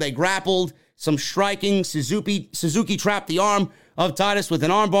the ring. They grappled, some striking. Suzuki trapped the arm of Titus with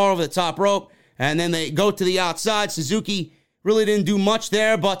an armbar over the top rope, and then they go to the outside. Suzuki really didn't do much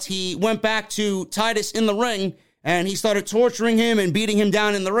there, but he went back to Titus in the ring, and he started torturing him and beating him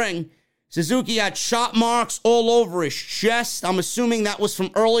down in the ring. Suzuki had shot marks all over his chest. I'm assuming that was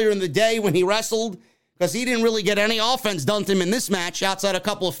from earlier in the day when he wrestled, because he didn't really get any offense done to him in this match outside a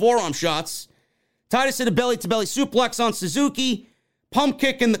couple of forearm shots. Titus hit a belly-to-belly suplex on Suzuki. Pump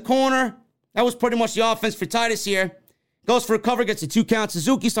kick in the corner. That was pretty much the offense for Titus here. Goes for a cover, gets a 2 count.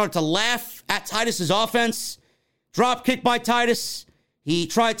 Suzuki started to laugh at Titus's offense. Drop kick by Titus. He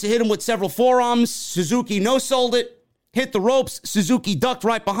tried to hit him with several forearms. Suzuki no-sold it. Hit the ropes. Suzuki ducked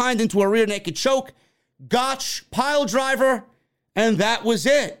right behind into a rear naked choke. Gotch, pile driver, and that was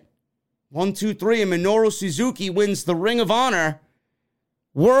it. 1, 2, 3, and Minoru Suzuki wins the Ring of Honor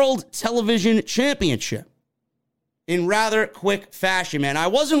World Television Championship in rather quick fashion, man. I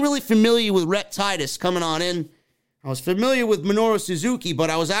wasn't really familiar with Rhett Titus coming on in. I was familiar with Minoru Suzuki, but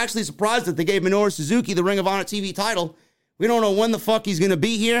I was actually surprised that they gave Minoru Suzuki the Ring of Honor TV title. We don't know when the fuck he's going to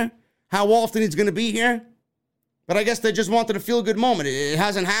be here, how often he's going to be here. But I guess they just wanted a feel-good moment. It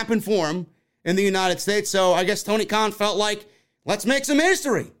hasn't happened for him in the United States, so I guess Tony Khan felt like, let's make some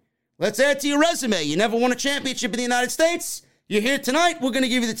history. Let's add to your resume. You never won a championship in the United States. You're here tonight. We're going to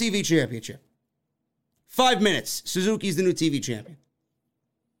give you the TV championship. 5 minutes. Suzuki's the new TV champion.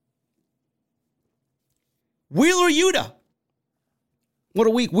 Wheeler Yuta. What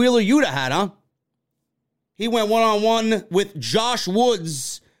a week Wheeler Yuta had, huh? He went one-on-one with Josh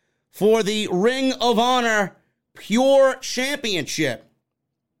Woods for the Ring of Honor Pure Championship.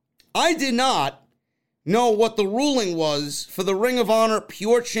 I did not know what the ruling was for the Ring of Honor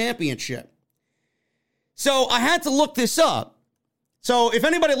Pure Championship. So I had to look this up. So if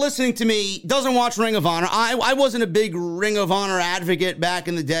anybody listening to me doesn't watch Ring of Honor, I wasn't a big Ring of Honor advocate back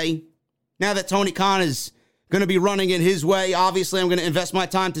in the day. Now that Tony Khan is going to be running it his way, obviously I'm going to invest my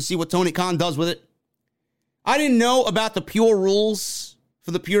time to see what Tony Khan does with it. I didn't know about the Pure rules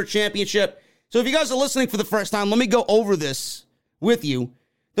for the Pure Championship. So if you guys are listening for the first time, let me go over this with you.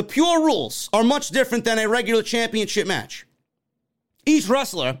 The Pure rules are much different than a regular championship match. Each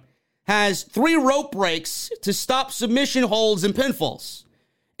wrestler has 3 rope breaks to stop submission holds and pinfalls.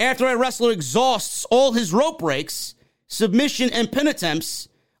 After a wrestler exhausts all his rope breaks, submission and pin attempts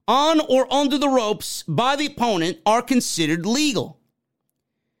on or under the ropes by the opponent are considered legal.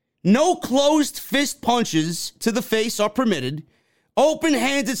 No closed fist punches to the face are permitted.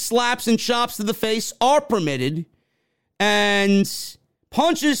 Open-handed slaps and chops to the face are permitted. And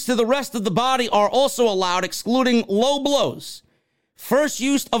punches to the rest of the body are also allowed, excluding low blows. First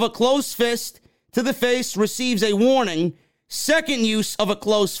use of a closed fist to the face receives a warning. Second use of a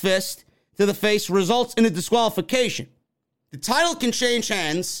closed fist to the face results in a disqualification. The title can change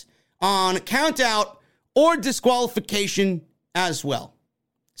hands on countout or disqualification as well.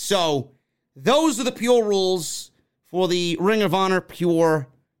 So those are the Pure rules for the Ring of Honor Pure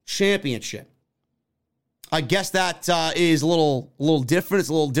Championship. I guess that is a little different. It's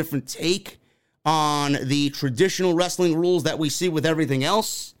a little different take on the traditional wrestling rules that we see with everything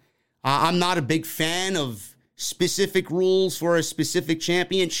else. I'm not a big fan of specific rules for a specific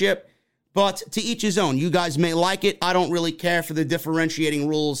championship, but to each his own. You guys may like it. I don't really care for the differentiating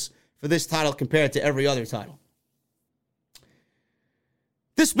rules for this title compared to every other title.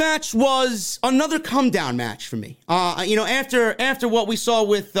 This match was another come-down match for me. After what we saw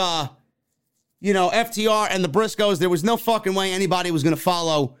with, FTR and the Briscoes, there was no fucking way anybody was going to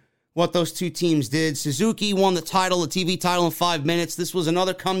follow what those two teams did. Suzuki won the title, the TV title, in 5 minutes. This was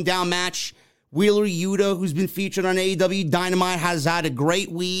another come-down match. Wheeler Yuta, who's been featured on AEW Dynamite, has had a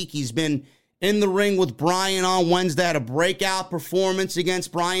great week. He's been in the ring with Bryan on Wednesday, had a breakout performance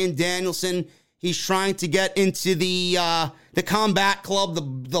against Bryan Danielson. He's trying to get into the Combat Club,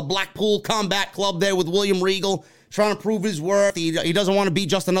 the Blackpool Combat Club there with William Regal, trying to prove his worth. He doesn't want to be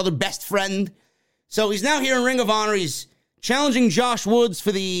just another best friend. So he's now here in Ring of Honor. He's challenging Josh Woods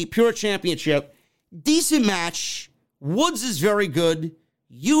for the Pure Championship. Decent match. Woods is very good.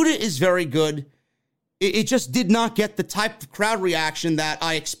 Yuta is very good. It just did not get the type of crowd reaction that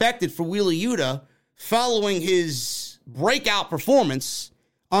I expected for Wheeler Yuta following his breakout performance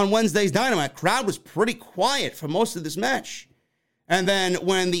on Wednesday's Dynamite. Crowd was pretty quiet for most of this match. And then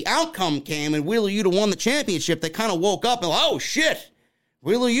when the outcome came and Wheeler Yuta won the championship, they kind of woke up and like, oh shit,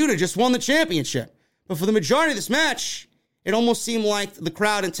 Wheeler Yuta just won the championship. But for the majority of this match, it almost seemed like the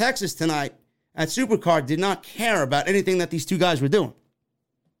crowd in Texas tonight at Supercard did not care about anything that these two guys were doing.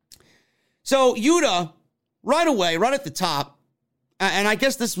 So Yuta, right away, right at the top, and I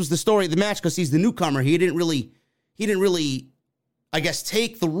guess this was the story of the match because he's the newcomer. He didn't really, I guess,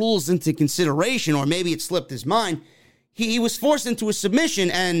 take the rules into consideration, or maybe it slipped his mind. He was forced into a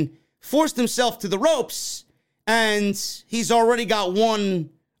submission and forced himself to the ropes, and he's already got one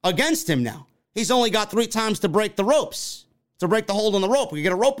against him now. He's only got 3 times to break the ropes, to break the hold on the rope. We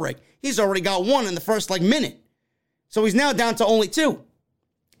get a rope break. He's already got one in the first, minute. So he's now down to only 2.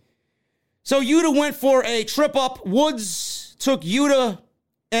 So Yuta went for a trip up. Woods took Yuta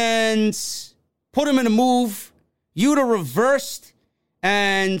and put him in a move. Yuta reversed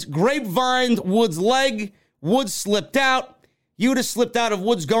and grapevined Woods' leg. Woods slipped out. Yuta slipped out of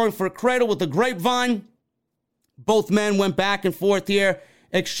Woods going for a cradle with the grapevine. Both men went back and forth here,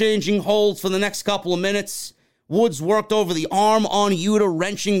 exchanging holds for the next couple of minutes. Woods worked over the arm on Yuta,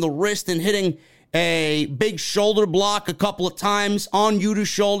 wrenching the wrist and hitting a big shoulder block a couple of times on Yuta's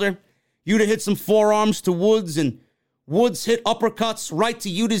shoulder. Yuta hit some forearms to Woods, and Woods hit uppercuts right to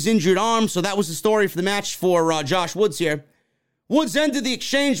Yuta's injured arm. So that was the story for the match for Josh Woods here. Woods ended the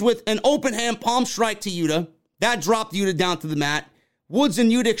exchange with an open hand palm strike to Yuta. That dropped Yuta down to the mat. Woods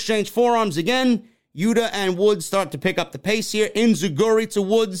and Yuta exchanged forearms again. Yuta and Woods start to pick up the pace here. Enziguri to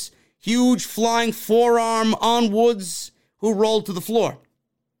Woods. Huge flying forearm on Woods, who rolled to the floor.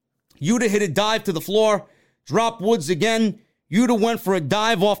 Yuta hit a dive to the floor, dropped Woods again. Yuta went for a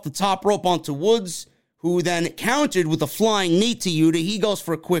dive off the top rope onto Woods, who then countered with a flying knee to Yuta. He goes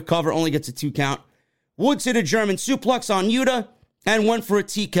for a quick cover, only gets a 2 count. Woods hit a German suplex on Yuta and went for a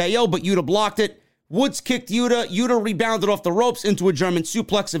TKO, but Yuta blocked it. Woods kicked Yuta. Yuta rebounded off the ropes into a German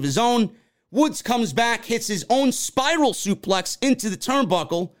suplex of his own. Woods comes back, hits his own spiral suplex into the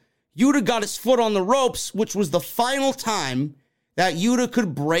turnbuckle. Yuta got his foot on the ropes, which was the final time that Yuta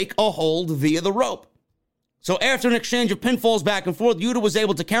could break a hold via the rope. So after an exchange of pinfalls back and forth, Yuta was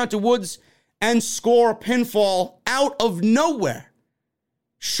able to counter Woods and score a pinfall out of nowhere.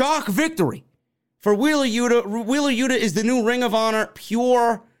 Shock victory for Wheeler Yuta. Wheeler Yuta is the new Ring of Honor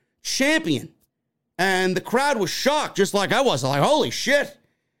Pure Champion. And the crowd was shocked, just like I was. Like, holy shit.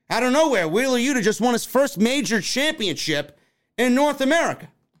 Out of nowhere, Wheeler Yuta just won his first major championship in North America.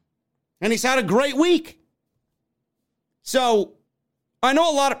 And he's had a great week. So, I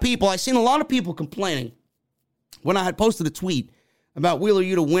know a lot of people, I've seen a lot of people complaining when I had posted a tweet about Wheeler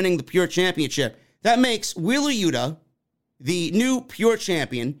Yuta winning the Pure Championship. That makes Wheeler Yuta the new Pure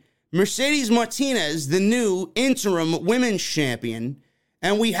Champion, Mercedes Martinez the new interim Women's Champion,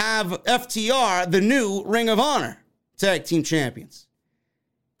 and we have FTR the new Ring of Honor Tag Team Champions.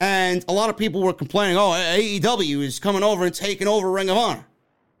 And a lot of people were complaining, oh, AEW is coming over and taking over Ring of Honor.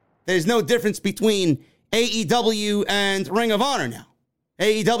 There's no difference between AEW and Ring of Honor now.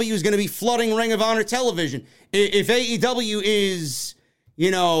 AEW is going to be flooding Ring of Honor television. If AEW is,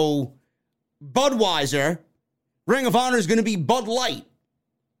 Budweiser, Ring of Honor is going to be Bud Light.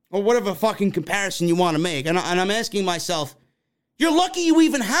 Or whatever fucking comparison you want to make. And I'm asking myself, you're lucky you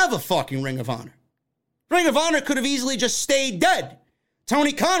even have a fucking Ring of Honor. Ring of Honor could have easily just stayed dead.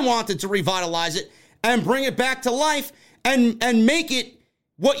 Tony Khan wanted to revitalize it and bring it back to life and make it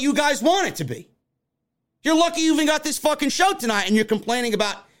what you guys want it to be. You're lucky you even got this fucking show tonight and you're complaining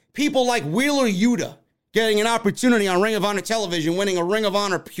about people like Wheeler Yuta getting an opportunity on Ring of Honor television, winning a Ring of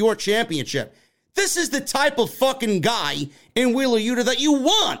Honor Pure Championship. This is the type of fucking guy in Wheeler Yuta that you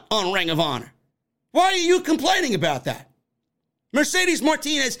want on Ring of Honor. Why are you complaining about that? Mercedes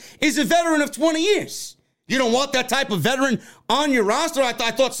Martinez is a veteran of 20 years. You don't want that type of veteran on your roster? I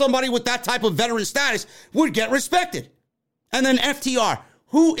thought somebody with that type of veteran status would get respected. And then FTR.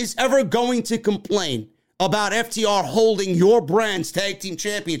 Who is ever going to complain about FTR holding your brand's tag team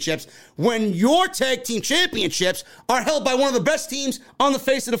championships when your tag team championships are held by one of the best teams on the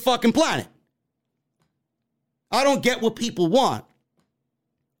face of the fucking planet? I don't get what people want.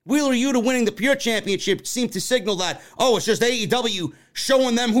 Wheeler Yuta winning the Pure Championship seemed to signal that, oh, it's just AEW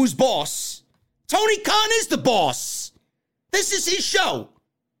showing them who's boss. Tony Khan is the boss. This is his show.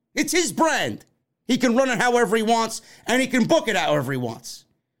 It's his brand. He can run it however he wants, and he can book it however he wants.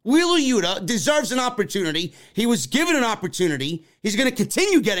 Wheeler Yuta deserves an opportunity. He was given an opportunity. He's going to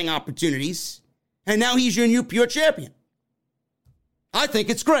continue getting opportunities, and now he's your new Pure Champion. I think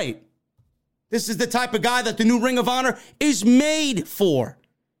it's great. This is the type of guy that the new Ring of Honor is made for.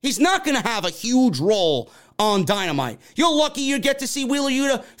 He's not going to have a huge role on Dynamite. You're lucky you get to see Wheeler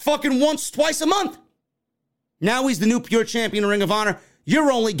Yuta fucking once, twice a month. Now he's the new Pure Champion of Ring of Honor.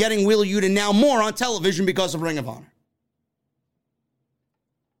 You're only getting Wheeler Yuta now more on television because of Ring of Honor.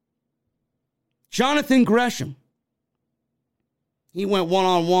 Jonathan Gresham. He went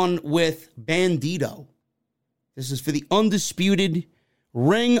one-on-one with Bandito. This is for the undisputed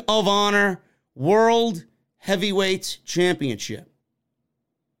Ring of Honor World Heavyweight Championship.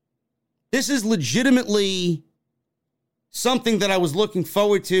 This is legitimately something that I was looking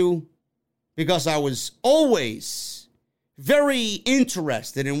forward to because I was always very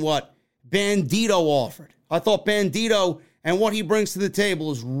interested in what Bandito offered. I thought Bandito and what he brings to the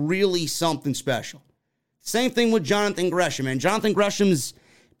table is really something special. Same thing with Jonathan Gresham. And Jonathan Gresham's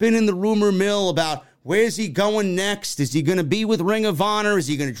been in the rumor mill about where's he going next? Is he going to be with Ring of Honor? Is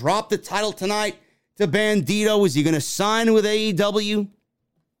he going to drop the title tonight to Bandito? Is he going to sign with AEW?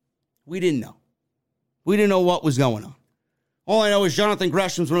 We didn't know. We didn't know what was going on. All I know is Jonathan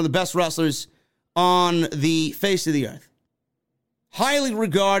Gresham's one of the best wrestlers on the face of the earth. Highly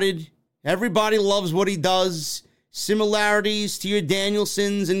regarded. Everybody loves what he does. Similarities to your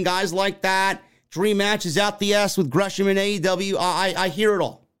Danielsons and guys like that. Dream matches out the ass with Gresham and AEW. I hear it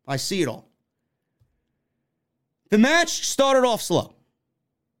all. I see it all. The match started off slow.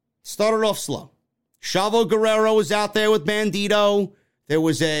 Chavo Guerrero was out there with Bandito. There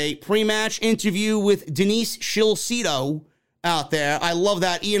was a pre-match interview with Denise Shilcito out there. I love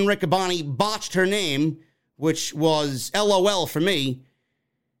that Ian Riccaboni botched her name, which was LOL for me.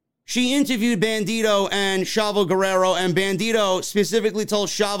 She interviewed Bandito and Chavo Guerrero, and Bandito specifically told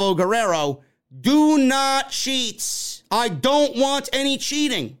Chavo Guerrero, do not cheat. I don't want any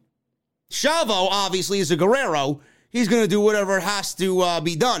cheating. Chavo, obviously, is a Guerrero. He's going to do whatever has to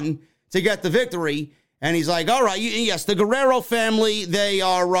be done to get the victory. And he's like, all right, yes, the Guerrero family, they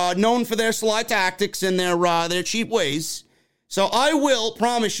are known for their sly tactics and their cheap ways. So I will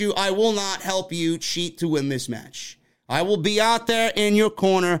promise you, I will not help you cheat to win this match. I will be out there in your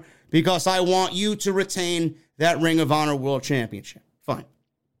corner because I want you to retain that Ring of Honor World Championship. Fine.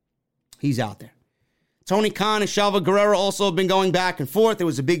 He's out there. Tony Khan and Chavo Guerrero also have been going back and forth. There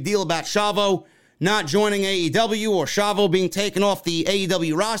was a big deal about Chavo not joining AEW or Chavo being taken off the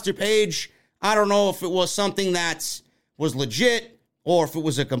AEW roster page. I don't know if it was something that was legit or if it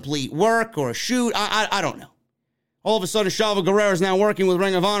was a complete work or a shoot. I don't know. All of a sudden, Chavo Guerrero is now working with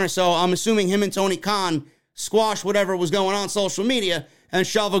Ring of Honor, so I'm assuming him and Tony Khan squashed whatever was going on social media, and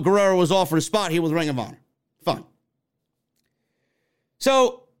Chavo Guerrero was offered a spot here with Ring of Honor. Fine.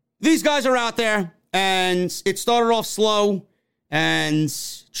 So these guys are out there, and it started off slow, and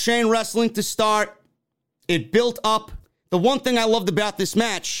chain wrestling to start. It built up. The one thing I loved about this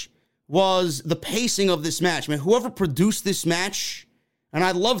match was the pacing of this match. Man, whoever produced this match, and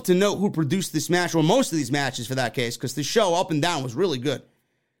I'd love to know who produced this match, or most of these matches for that case, because the show up and down was really good.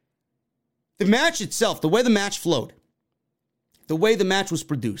 The match itself, the way the match flowed, the way the match was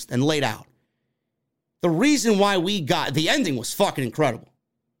produced and laid out, the reason why the ending was fucking incredible.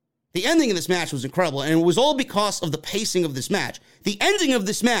 The ending of this match was incredible, and it was all because of the pacing of this match. The ending of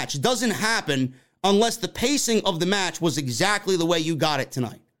this match doesn't happen unless the pacing of the match was exactly the way you got it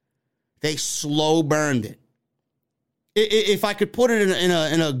tonight. They slow burned it. If I could put it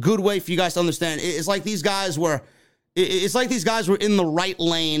in a good way for you guys to understand, it's like these guys were in the right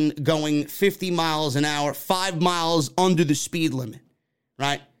lane going 50 miles an hour, 5 miles under the speed limit,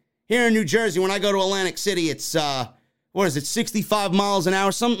 right? Here in New Jersey, when I go to Atlantic City, it's 65 miles an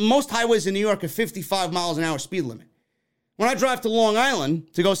hour. Most highways in New York are 55 miles an hour speed limit. When I drive to Long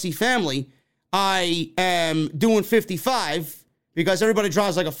Island to go see family, I am doing 55 because everybody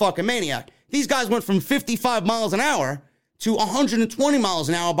drives like a fucking maniac. These guys went from 55 miles an hour to 120 miles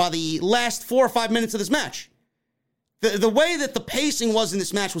an hour by the last 4 or 5 minutes of this match. The way that the pacing was in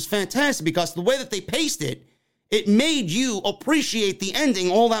this match was fantastic because the way that they paced it, it made you appreciate the ending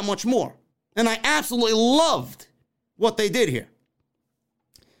all that much more. And I absolutely loved what they did here.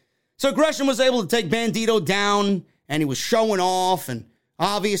 So Gresham was able to take Bandito down, and he was showing off. And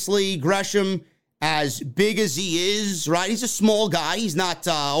obviously, Gresham, as big as he is, right? He's a small guy. He's not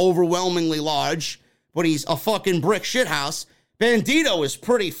overwhelmingly large, but he's a fucking brick shithouse. Bandito is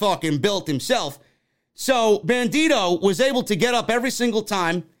pretty fucking built himself. So Bandito was able to get up every single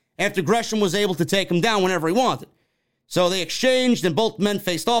time after Gresham was able to take him down whenever he wanted. So they exchanged, and both men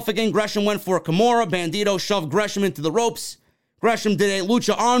faced off again. Gresham went for a Kimura. Bandito shoved Gresham into the ropes. Gresham did a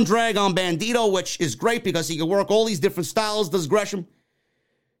lucha arm drag on Bandito, which is great because he can work all these different styles, does Gresham.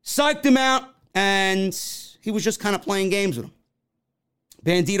 Psyched him out, and he was just kind of playing games with him.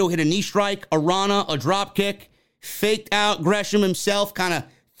 Bandito hit a knee strike, a Rana, a drop kick, faked out Gresham himself, kind of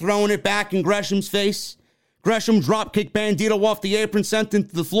throwing it back in Gresham's face. Gresham drop kicked Bandito off the apron, sent him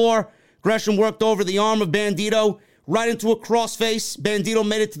to the floor. Gresham worked over the arm of Bandito, right into a crossface. Bandito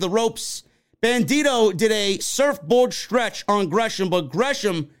made it to the ropes. Bandito did a surfboard stretch on Gresham, but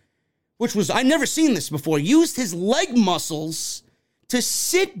Gresham, which was, I'd never seen this before, used his leg muscles to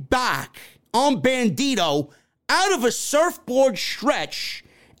sit back on Bandito out of a surfboard stretch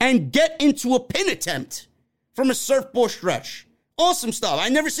and get into a pin attempt from a surfboard stretch. Awesome stuff.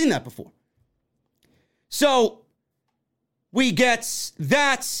 I'd never seen that before. So we get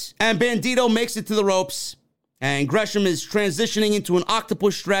that, and Bandito makes it to the ropes, and Gresham is transitioning into an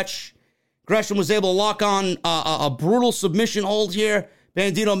octopus stretch. Gresham was able to lock on a brutal submission hold here.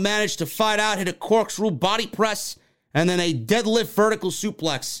 Bandito managed to fight out, hit a corkscrew body press, and then a deadlift vertical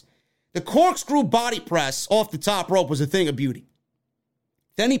suplex. The corkscrew body press off the top rope was a thing of beauty.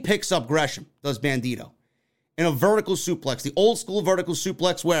 Then he picks up Gresham, does Bandito, in a vertical suplex, the old school vertical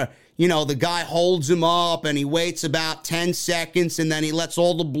suplex where, you know, the guy holds him up and he waits about 10 seconds and then he lets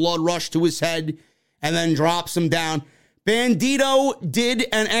all the blood rush to his head and then drops him down. Bandito did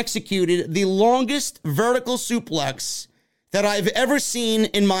and executed the longest vertical suplex that I've ever seen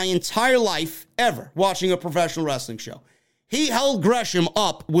in my entire life, ever, watching a professional wrestling show. He held Gresham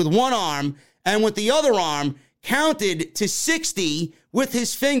up with one arm and with the other arm counted to 60 with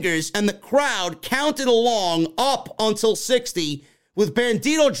his fingers, and the crowd counted along up until 60, with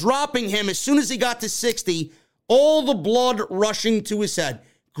Bandito dropping him as soon as he got to 60, all the blood rushing to his head.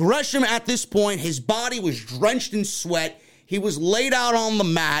 Gresham, at this point, his body was drenched in sweat. He was laid out on the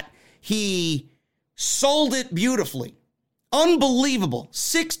mat. He sold it beautifully. Unbelievable.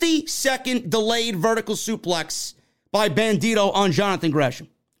 60-second delayed vertical suplex by Bandito on Jonathan Gresham.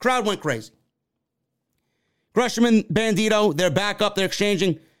 Crowd went crazy. Gresham and Bandito, they're back up. They're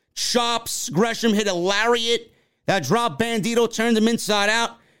exchanging chops. Gresham hit a lariat that dropped Bandito, turned him inside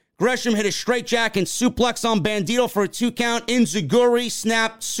out. Gresham hit a straight jack and suplex on Bandito for a 2 count. Enziguri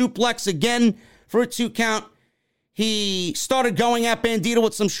snapped suplex again for a 2 count. He started going at Bandito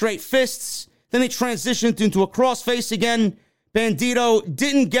with some straight fists. Then he transitioned into a crossface again. Bandito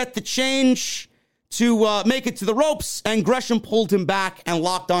didn't get the change to make it to the ropes, and Gresham pulled him back and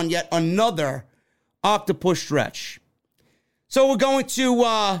locked on yet another octopus stretch. So we're going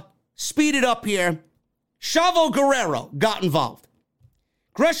to speed it up here. Chavo Guerrero got involved.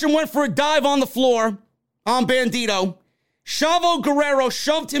 Gresham went for a dive on the floor on Bandito. Chavo Guerrero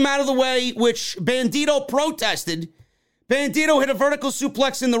shoved him out of the way, which Bandito protested. Bandito hit a vertical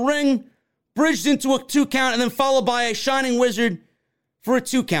suplex in the ring, bridged into a 2 count, and then followed by a Shining Wizard for a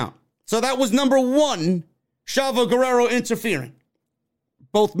 2 count. So that was number 1, Chavo Guerrero interfering.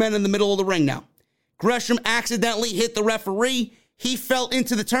 Both men in the middle of the ring now. Gresham accidentally hit the referee. He fell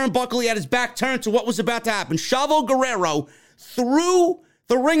into the turnbuckle. He had his back turned to what was about to happen. Chavo Guerrero threw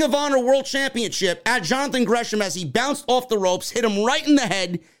the Ring of Honor World Championship at Jonathan Gresham as he bounced off the ropes, hit him right in the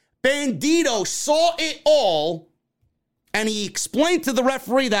head. Bandito saw it all, and he explained to the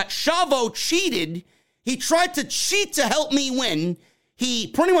referee that Chavo cheated. He tried to cheat to help me win. He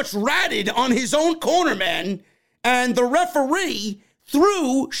pretty much ratted on his own corner man, and the referee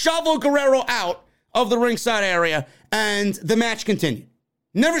threw Chavo Guerrero out of the ringside area, and the match continued.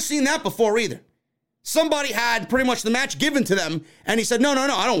 Never seen that before either. Somebody had pretty much the match given to them, and he said, no,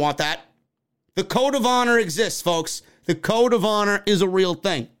 I don't want that. The Code of Honor exists, folks. The Code of Honor is a real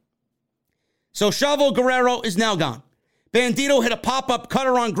thing. So Chavo Guerrero is now gone. Bandito hit a pop-up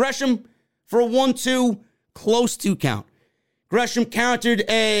cutter on Gresham for a 1-2, close 2 count. Gresham countered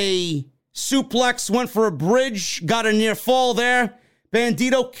a suplex, went for a bridge, got a near fall there.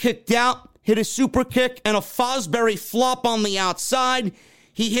 Bandito kicked out, hit a super kick and a Fosbury flop on the outside.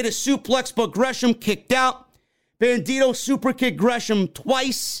 He hit a suplex, but Gresham kicked out. Bandito super kicked Gresham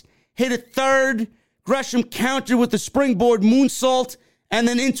twice, hit a third. Gresham countered with the springboard moonsault and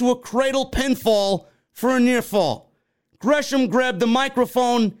then into a cradle pinfall for a near fall. Gresham grabbed the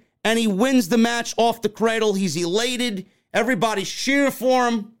microphone and he wins the match off the cradle. He's elated. Everybody's cheering for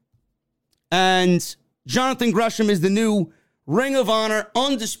him. And Jonathan Gresham is the new Ring of Honor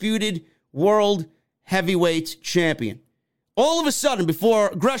Undisputed World Heavyweight Champion. All of a sudden,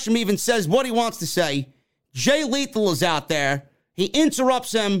 before Gresham even says what he wants to say, Jay Lethal is out there. He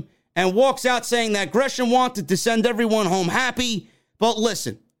interrupts him and walks out saying that Gresham wanted to send everyone home happy. But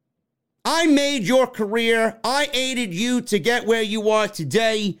listen, I made your career. I aided you to get where you are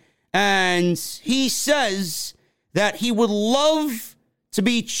today. And he says that he would love to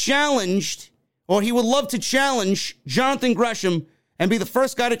be challenged, or he would love to challenge Jonathan Gresham and be the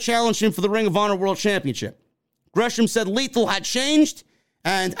first guy to challenge him for the Ring of Honor World Championship. Gresham said Lethal had changed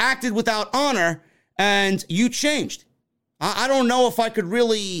and acted without honor, and you changed. I don't know if I could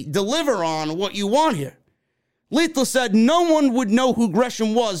really deliver on what you want here. Lethal said no one would know who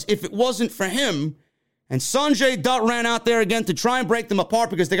Gresham was if it wasn't for him. And Sanjay Dutt ran out there again to try and break them apart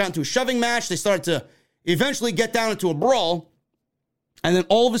because they got into a shoving match. They started to eventually get down into a brawl. And then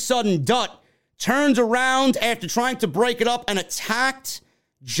all of a sudden, Dutt turned around after trying to break it up and attacked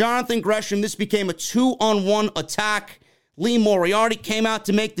Jonathan Gresham. This became a 2-on-1 attack. Lee Moriarty came out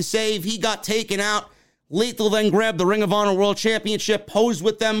to make the save. He got taken out. Lethal then grabbed the Ring of Honor World Championship, posed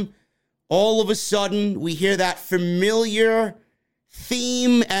with them. All of a sudden, we hear that familiar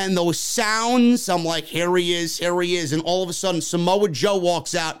theme and those sounds. I'm like, here he is, here he is. And all of a sudden, Samoa Joe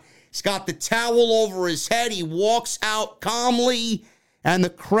walks out. He's got the towel over his head. He walks out calmly, and the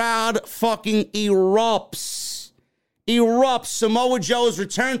crowd fucking erupts. Samoa Joe has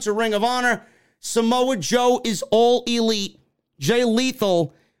returned to Ring of Honor. Samoa Joe is all elite. Jay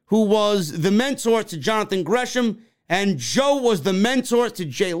Lethal, who was the mentor to Jonathan Gresham, and Joe was the mentor to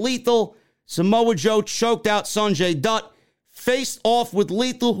Jay Lethal. Samoa Joe choked out Sanjay Dutt, faced off with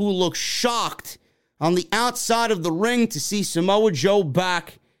Lethal, who looked shocked on the outside of the ring to see Samoa Joe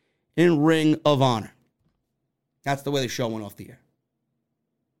back in Ring of Honor. That's the way the show went off the air.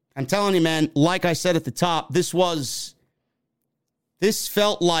 I'm telling you, man, like I said at the top, this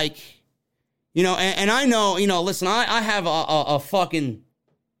felt like, and I know, listen, I have a fucking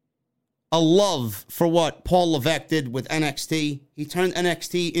love for what Paul Levesque did with NXT. He turned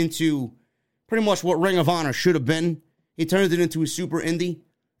NXT into pretty much what Ring of Honor should have been. He turned it into a super indie.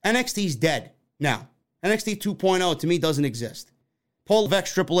 NXT's dead now. NXT 2.0 to me doesn't exist. Paul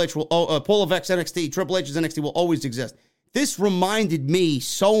Levesque's NXT, Triple H's NXT will always exist. This reminded me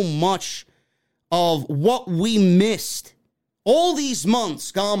so much of what we missed all these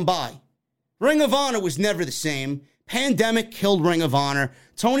months gone by. Ring of Honor was never the same. Pandemic killed Ring of Honor.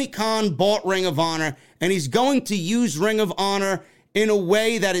 Tony Khan bought Ring of Honor, and he's going to use Ring of Honor in a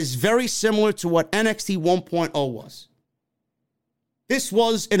way that is very similar to what NXT 1.0 was. This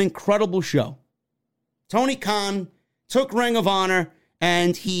was an incredible show. Tony Khan took Ring of Honor,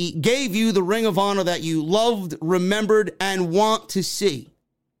 and he gave you the Ring of Honor that you loved, remembered, and want to see.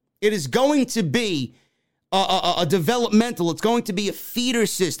 It is going to be a developmental. It's going to be a feeder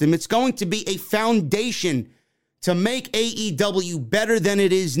system. It's going to be a foundation to make AEW better than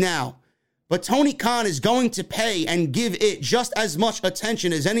it is now. But Tony Khan is going to pay and give it just as much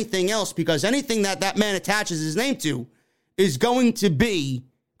attention as anything else, because anything that man attaches his name to is going to be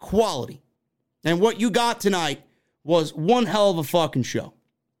quality. And what you got tonight was one hell of a fucking show.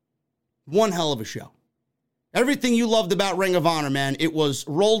 One hell of a show. Everything you loved about Ring of Honor, man, it was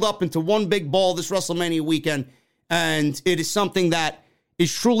rolled up into one big ball this WrestleMania weekend, and it is something that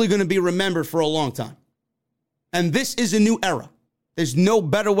is truly going to be remembered for a long time. And this is a new era. There's no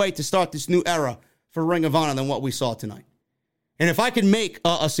better way to start this new era for Ring of Honor than what we saw tonight. And if I could make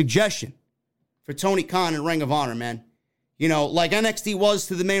a suggestion for Tony Khan and Ring of Honor, man, like NXT was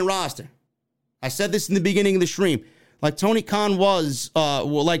to the main roster. I said this in the beginning of the stream. Like Tony Khan was,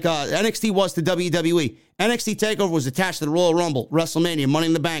 NXT was to WWE. NXT TakeOver was attached to the Royal Rumble, WrestleMania, Money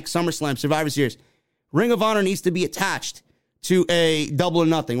in the Bank, SummerSlam, Survivor Series. Ring of Honor needs to be attached to a Double or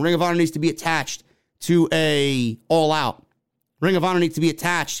Nothing. Ring of Honor needs to be attached to a All Out. Ring of Honor needs to be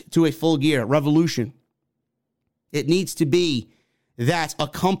attached to a Full Gear, Revolution. It needs to be that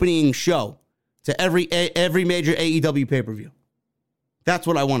accompanying show to every major AEW pay-per-view. That's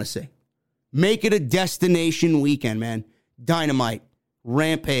what I want to say. Make it a destination weekend, man. Dynamite,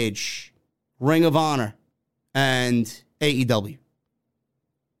 Rampage, Ring of Honor, and AEW.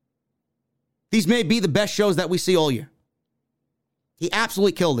 These may be the best shows that we see all year. He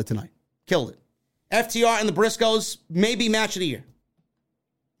absolutely killed it tonight. Killed it. FTR and the Briscoes, maybe match of the year.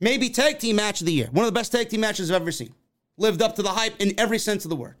 Maybe tag team match of the year. One of the best tag team matches I've ever seen. Lived up to the hype in every sense of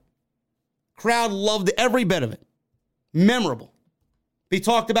the word. Crowd loved every bit of it. Memorable. Be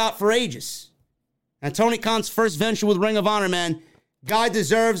talked about for ages. And Tony Khan's first venture with Ring of Honor, man, guy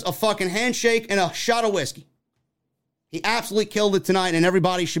deserves a fucking handshake and a shot of whiskey. He absolutely killed it tonight, and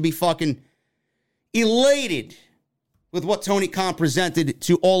everybody should be fucking elated with what Tony Khan presented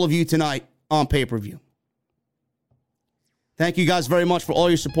to all of you tonight on pay-per-view. Thank you guys very much for all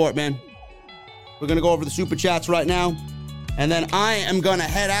your support, man. We're going to go over the Super Chats right now. And then I am going to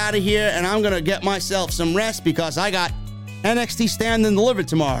head out of here, and I'm going to get myself some rest because I got NXT Stand and Delivered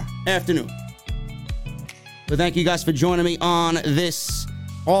tomorrow afternoon. But thank you guys for joining me on this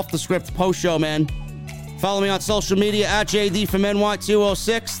off-the-script post-show, man. Follow me on social media at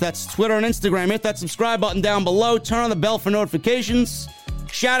JDfromNY206. That's Twitter and Instagram. Hit that subscribe button down below. Turn on the bell for notifications.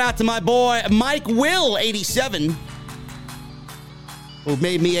 Shout out to my boy, Mike Will, 87. Who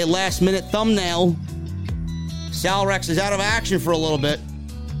made me a last-minute thumbnail. Salrex is out of action for a little bit.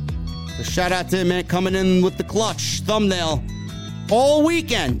 So shout out to him, man, coming in with the clutch thumbnail all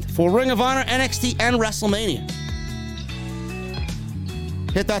weekend for Ring of Honor, NXT, and WrestleMania.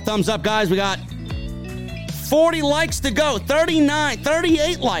 Hit that thumbs up, guys. We got 40 likes to go.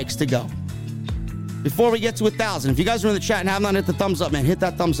 38 likes to go before we get to 1,000. If you guys are in the chat and have not hit the thumbs up, man, hit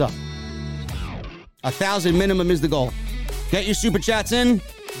that thumbs up. 1,000 minimum is the goal. Get your super chats in.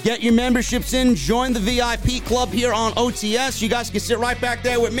 Get your memberships in. Join the VIP club here on OTS. You guys can sit right back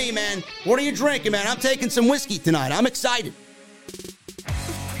there with me, man. What are you drinking, man? I'm taking some whiskey tonight. I'm excited.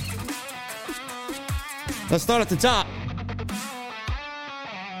 Let's start at the top.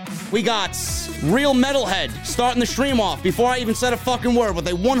 We got Real Metalhead starting the stream off before I even said a fucking word with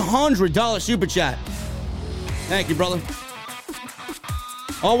a $100 super chat. Thank you, brother.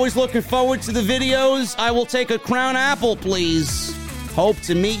 Always looking forward to the videos. I will take a Crown Apple, please. Hope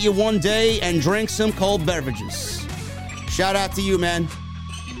to meet you one day and drink some cold beverages. Shout out to you, man.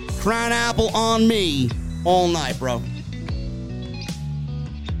 Crown Apple on me all night, bro.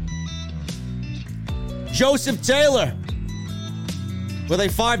 Joseph Taylor with a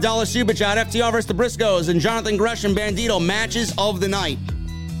 $5 super chat. FTR versus the Briscoes and Jonathan Gresham Bandito matches of the night.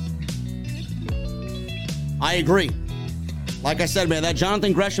 I agree. Like I said, man, that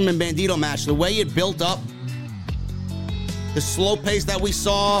Jonathan Gresham and Bandito match, the way it built up, the slow pace that we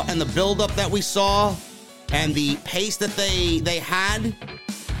saw and the build-up that we saw and the pace that they had,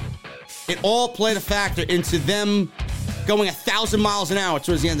 it all played a factor into them going 1,000 miles an hour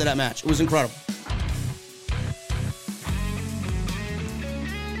towards the end of that match. It was incredible.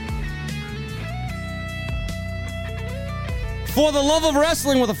 For the love of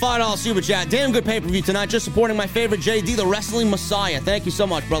wrestling with a $5 super chat. Damn good pay-per-view tonight. Just supporting my favorite JD, the Wrestling Messiah. Thank you so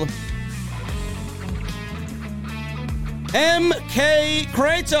much, brother. MK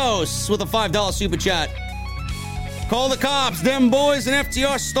Kratos with a $5 super chat. Call the cops. Them boys and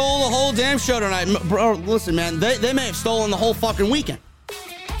FTR stole the whole damn show tonight. Bro, listen, man. They may have stolen the whole fucking weekend.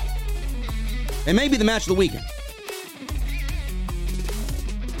 It may be the match of the weekend.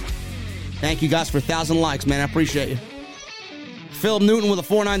 Thank you guys for 1,000 likes, man. I appreciate you. Philip Newton with a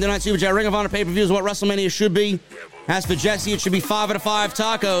 $4.99 super chat. Ring of Honor pay-per-view is what WrestleMania should be. As for Jesse, it should be 5 out of 5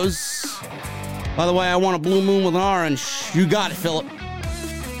 tacos. By the way, I want a blue moon with an orange. You got it, Philip.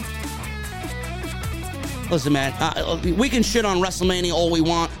 Listen, man, we can shit on WrestleMania all we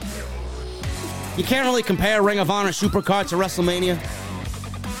want. You can't really compare Ring of Honor Supercard to WrestleMania.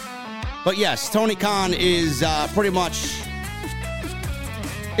 But yes, Tony Khan is pretty much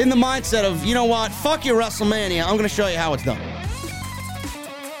in the mindset of, you know what, fuck your WrestleMania. I'm going to show you how it's done.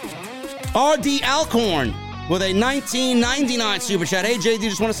 RD Alcorn with a $19.99 super chat. Hey, JD,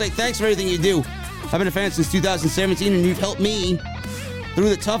 just want to say thanks for everything you do. I've been a fan since 2017, and you've helped me through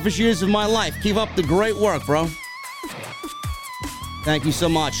the toughest years of my life. Keep up the great work, bro. Thank you so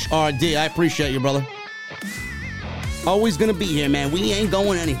much, RD. I appreciate you, brother. Always going to be here, man. We ain't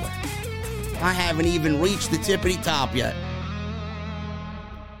going anywhere. I haven't even reached the tippity top yet.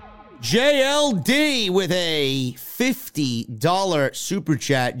 JLD with a $50 super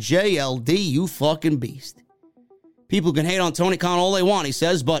chat. JLD, you fucking beast. People can hate on Tony Khan all they want, he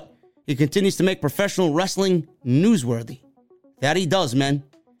says, but he continues to make professional wrestling newsworthy. That he does, man.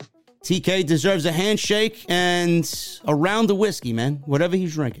 TK deserves a handshake and a round of whiskey, man. Whatever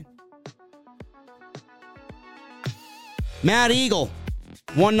he's drinking. Matt Eagle,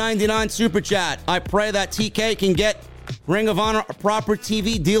 $1.99 super chat. I pray that TK can get Ring of Honor a proper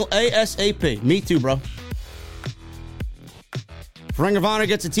TV deal ASAP. Me too, bro. If Ring of Honor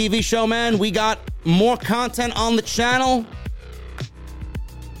gets a TV show, man, we got more content on the channel.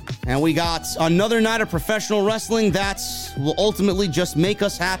 And we got another night of professional wrestling that will ultimately just make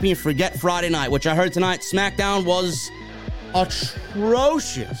us happy and forget Friday night, which I heard tonight, SmackDown was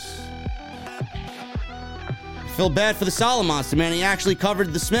atrocious. I feel bad for the Solomonster, man. He actually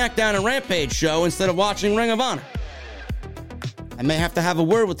covered the SmackDown and Rampage show instead of watching Ring of Honor. I may have to have a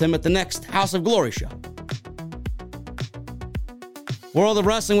word with him at the next House of Glory show. World of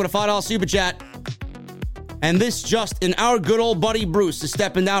Wrestling with a $5 super chat. And this just in, our good old buddy Bruce is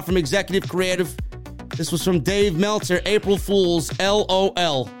stepping down from executive creative. This was from Dave Meltzer, April Fools,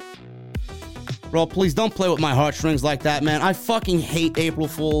 LOL. Bro, please don't play with my heartstrings like that, man. I fucking hate April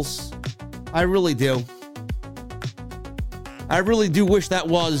Fools. I really do. I really do wish that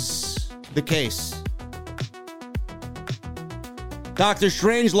was the case. Dr.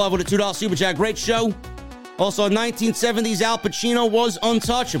 Strangelove with a $2 super chat. Great show. Also, 1970s Al Pacino was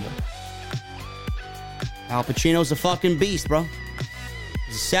untouchable. Al Pacino's a fucking beast, bro.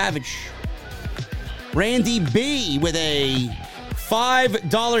 He's a savage. Randy B with a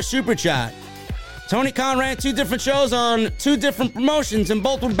 $5 super chat. Tony Khan ran 2 different shows on 2 different promotions, and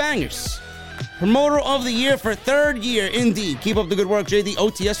both were bangers. Promoter of the year for 3rd year, indeed. Keep up the good work, JD.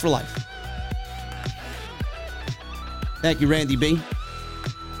 OTS for life. Thank you, Randy B.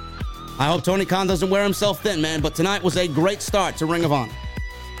 I hope Tony Khan doesn't wear himself thin, man, but tonight was a great start to Ring of Honor.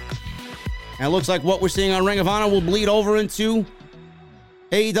 And it looks like what we're seeing on Ring of Honor will bleed over into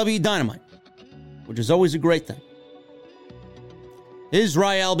AEW Dynamite, which is always a great thing.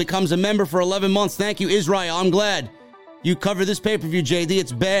 Israel becomes a member for 11 months. Thank you, Israel. I'm glad you covered this pay-per-view,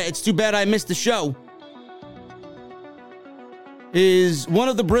 JD. It's too bad I missed the show. Is one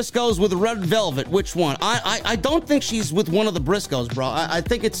of the Briscoes with red velvet? Which one? I don't think she's with one of the Briscoes, bro. I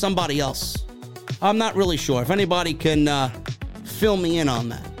think it's somebody else. I'm not really sure. If anybody can fill me in on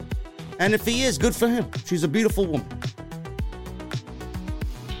that. And if he is, good for him. She's a beautiful woman.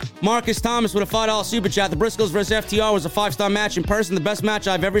 Marcus Thomas with a $5 super chat. The Briscoes versus FTR was a 5-star match in person. The best match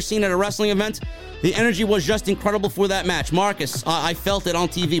I've ever seen at a wrestling event. The energy was just incredible for that match. Marcus, I felt it on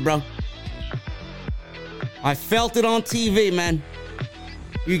TV, bro. I felt it on TV, man.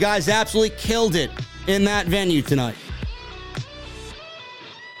 You guys absolutely killed it in that venue tonight.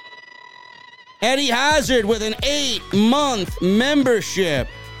 Eddie Hazard with an 8-month membership.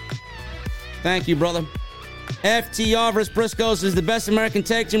 Thank you, brother. FTR versus Briscoes is the best American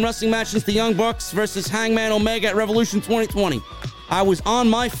tag team wrestling match since the Young Bucks versus Hangman Omega at Revolution 2020. I was on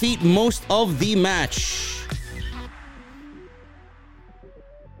my feet most of the match.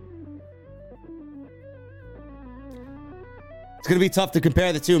 It's going to be tough to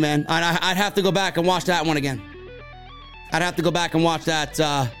compare the two, man. I'd have to go back and watch that one again. I'd have to go back and watch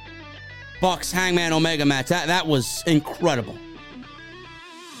that Bucks Hangman Omega match. That was incredible.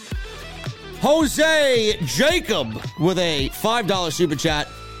 Jose Jacob with a $5 super chat.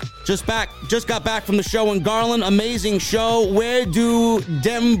 Just got back from the show in Garland. Amazing show. Where do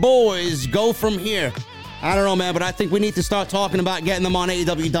dem boys go from here? I don't know, man, but I think we need to start talking about getting them on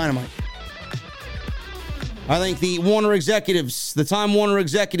AEW Dynamite. I think the Warner executives, the Time Warner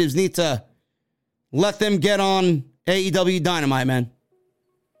executives, need to let them get on AEW Dynamite, man.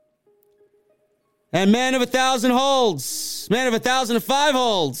 And Man of 1,000 holds. Man of 1,005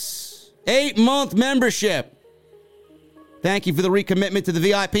 holds. 8-month membership. Thank you for the recommitment to the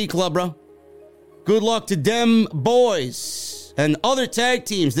VIP club, bro. Good luck to dem boys and other tag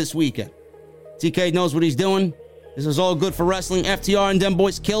teams this weekend. TK knows what he's doing. This is all good for wrestling. FTR and dem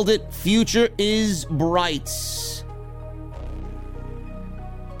boys killed it. Future is bright.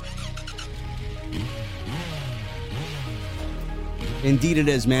 Indeed it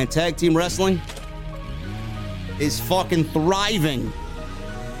is, man. Tag team wrestling is fucking thriving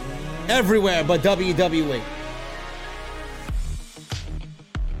everywhere but WWE.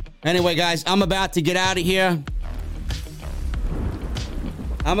 Anyway, guys, I'm about to get out of here.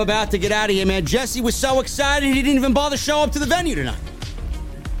 Man. Jesse was so excited he didn't even bother show up to the venue tonight.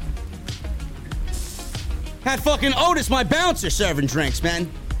 Had fucking Otis, my bouncer, serving drinks,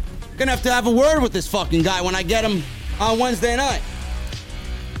 man. Gonna have to have a word with this fucking guy when I get him on Wednesday night.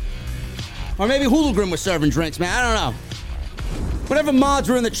 Or maybe Hooligan was serving drinks, man. I don't know. Whatever mods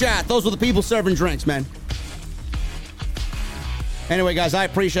were in the chat, those were the people serving drinks, man. Anyway, guys, I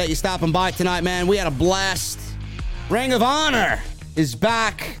appreciate you stopping by tonight, man. We had a blast. Ring of Honor is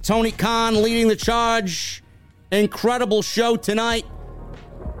back. Tony Khan leading the charge. Incredible show tonight.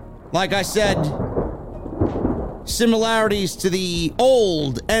 Like I said, similarities to the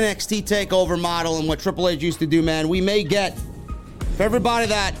old NXT TakeOver model and what Triple H used to do, man. We may get, for everybody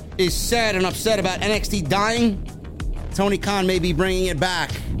that is sad and upset about NXT dying, Tony Khan may be bringing it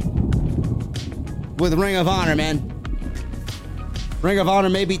back with Ring of Honor, man. Ring of Honor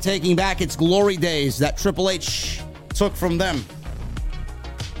may be taking back its glory days that Triple H took from them.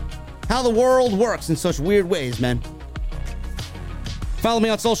 How the world works in such weird ways, man. Follow me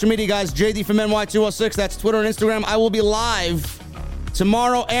on social media, guys. JDfromNY206. That's Twitter and Instagram. I will be live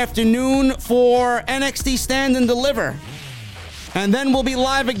tomorrow afternoon for NXT Stand and Deliver. And then we'll be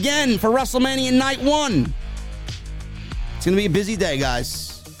live again for WrestleMania Night 1. It's going to be a busy day,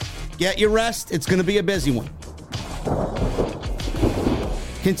 guys. Get your rest. It's going to be a busy one.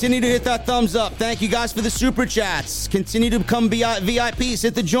 Continue to hit that thumbs up. Thank you guys for the super chats. Continue to become VIPs.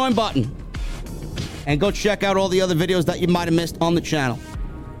 Hit the join button. And go check out all the other videos that you might have missed on the channel.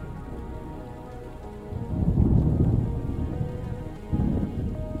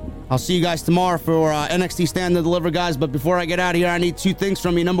 I'll see you guys tomorrow for NXT Stand and Deliver, guys. But before I get out of here, I need two things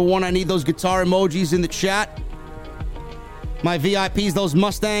from you. Number one, I need those guitar emojis in the chat. My VIPs, those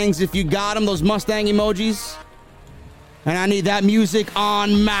Mustangs, if you got them, those Mustang emojis. And I need that music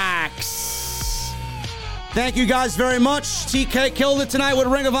on max. Thank you guys very much. TK killed it tonight with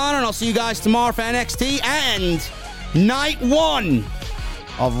Ring of Honor, and I'll see you guys tomorrow for NXT and Night 1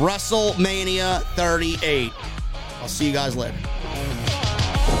 of WrestleMania 38. I'll see you guys later.